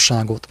meg az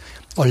igazságot,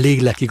 a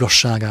lélek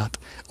igazságát,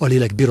 a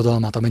lélek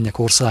birodalmát, a mennyek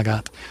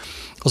országát,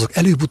 azok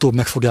előbb-utóbb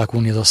meg fogják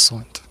unni az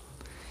asszonyt.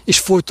 És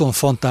folyton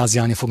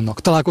fantáziálni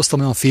fognak. Találkoztam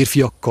olyan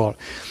férfiakkal,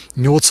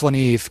 80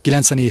 év,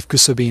 90 év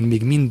küszöbén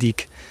még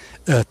mindig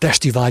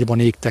testi vágyban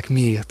égtek.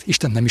 Miért?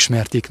 Istent nem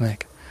ismerték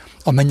meg.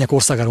 A mennyek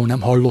országáról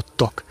nem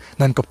hallottak,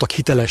 nem kaptak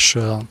hiteles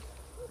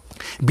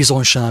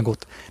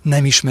bizonyságot,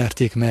 nem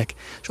ismerték meg,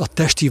 és a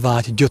testi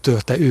vágy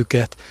gyötörte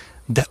őket,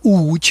 de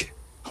úgy,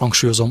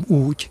 hangsúlyozom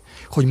úgy,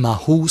 hogy már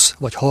 20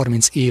 vagy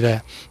 30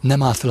 éve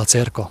nem állt fel a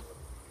cerka.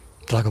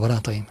 Drága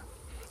barátaim,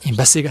 én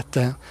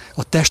beszélgettem,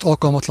 a test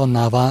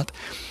alkalmatlanná vált.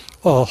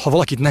 Ha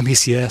valakit nem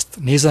hiszi ezt,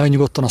 nézze meg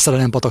nyugodtan a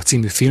Szerelempatak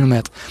című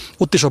filmet,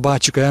 ott is a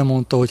bácsika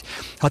elmondta, hogy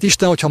hát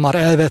Isten, hogyha már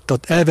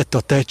elvette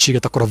a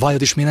tehetséget, akkor a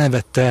vágyad is miért nem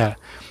vette el?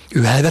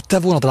 Ő elvette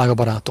volna, drága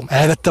barátom,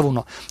 elvette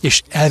volna,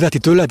 és elveti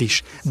tőled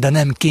is, de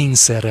nem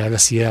kényszerrel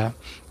veszi el,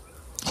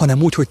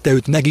 hanem úgy, hogy te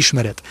őt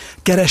megismered,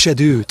 keresed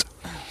őt,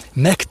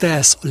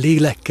 megtelsz a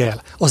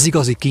lélekkel, az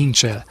igazi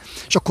kincsel,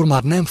 és akkor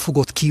már nem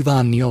fogod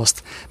kívánni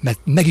azt, mert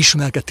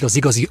megismerkedtél az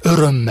igazi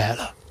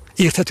örömmel.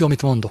 Érthető,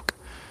 amit mondok?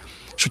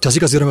 És hogyha az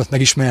igazi örömöt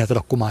megismerted,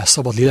 akkor már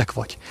szabad lélek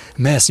vagy.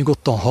 Mehetsz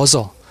nyugodtan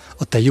haza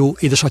a te jó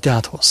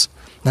édesatyádhoz.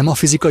 Nem a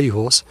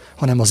fizikaihoz,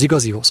 hanem az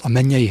igazihoz, a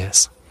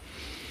mennyeihez.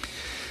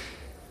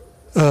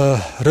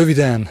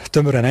 Röviden,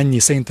 tömören ennyi,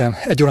 szerintem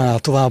egy óránál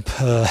tovább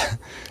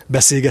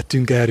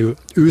beszélgettünk erről.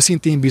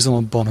 Őszintén bízom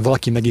abban,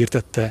 valaki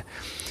megértette,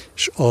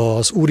 és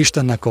az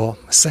Úristennek a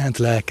szent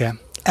lelke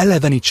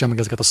elevenítse meg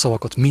ezeket a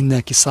szavakat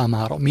mindenki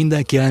számára,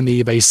 mindenki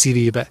elméjébe és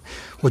szívébe,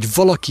 hogy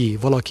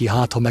valaki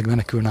hát, ha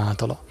megmenekülne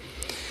általa.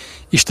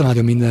 Isten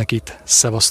áldjon mindenkit, szevasztok!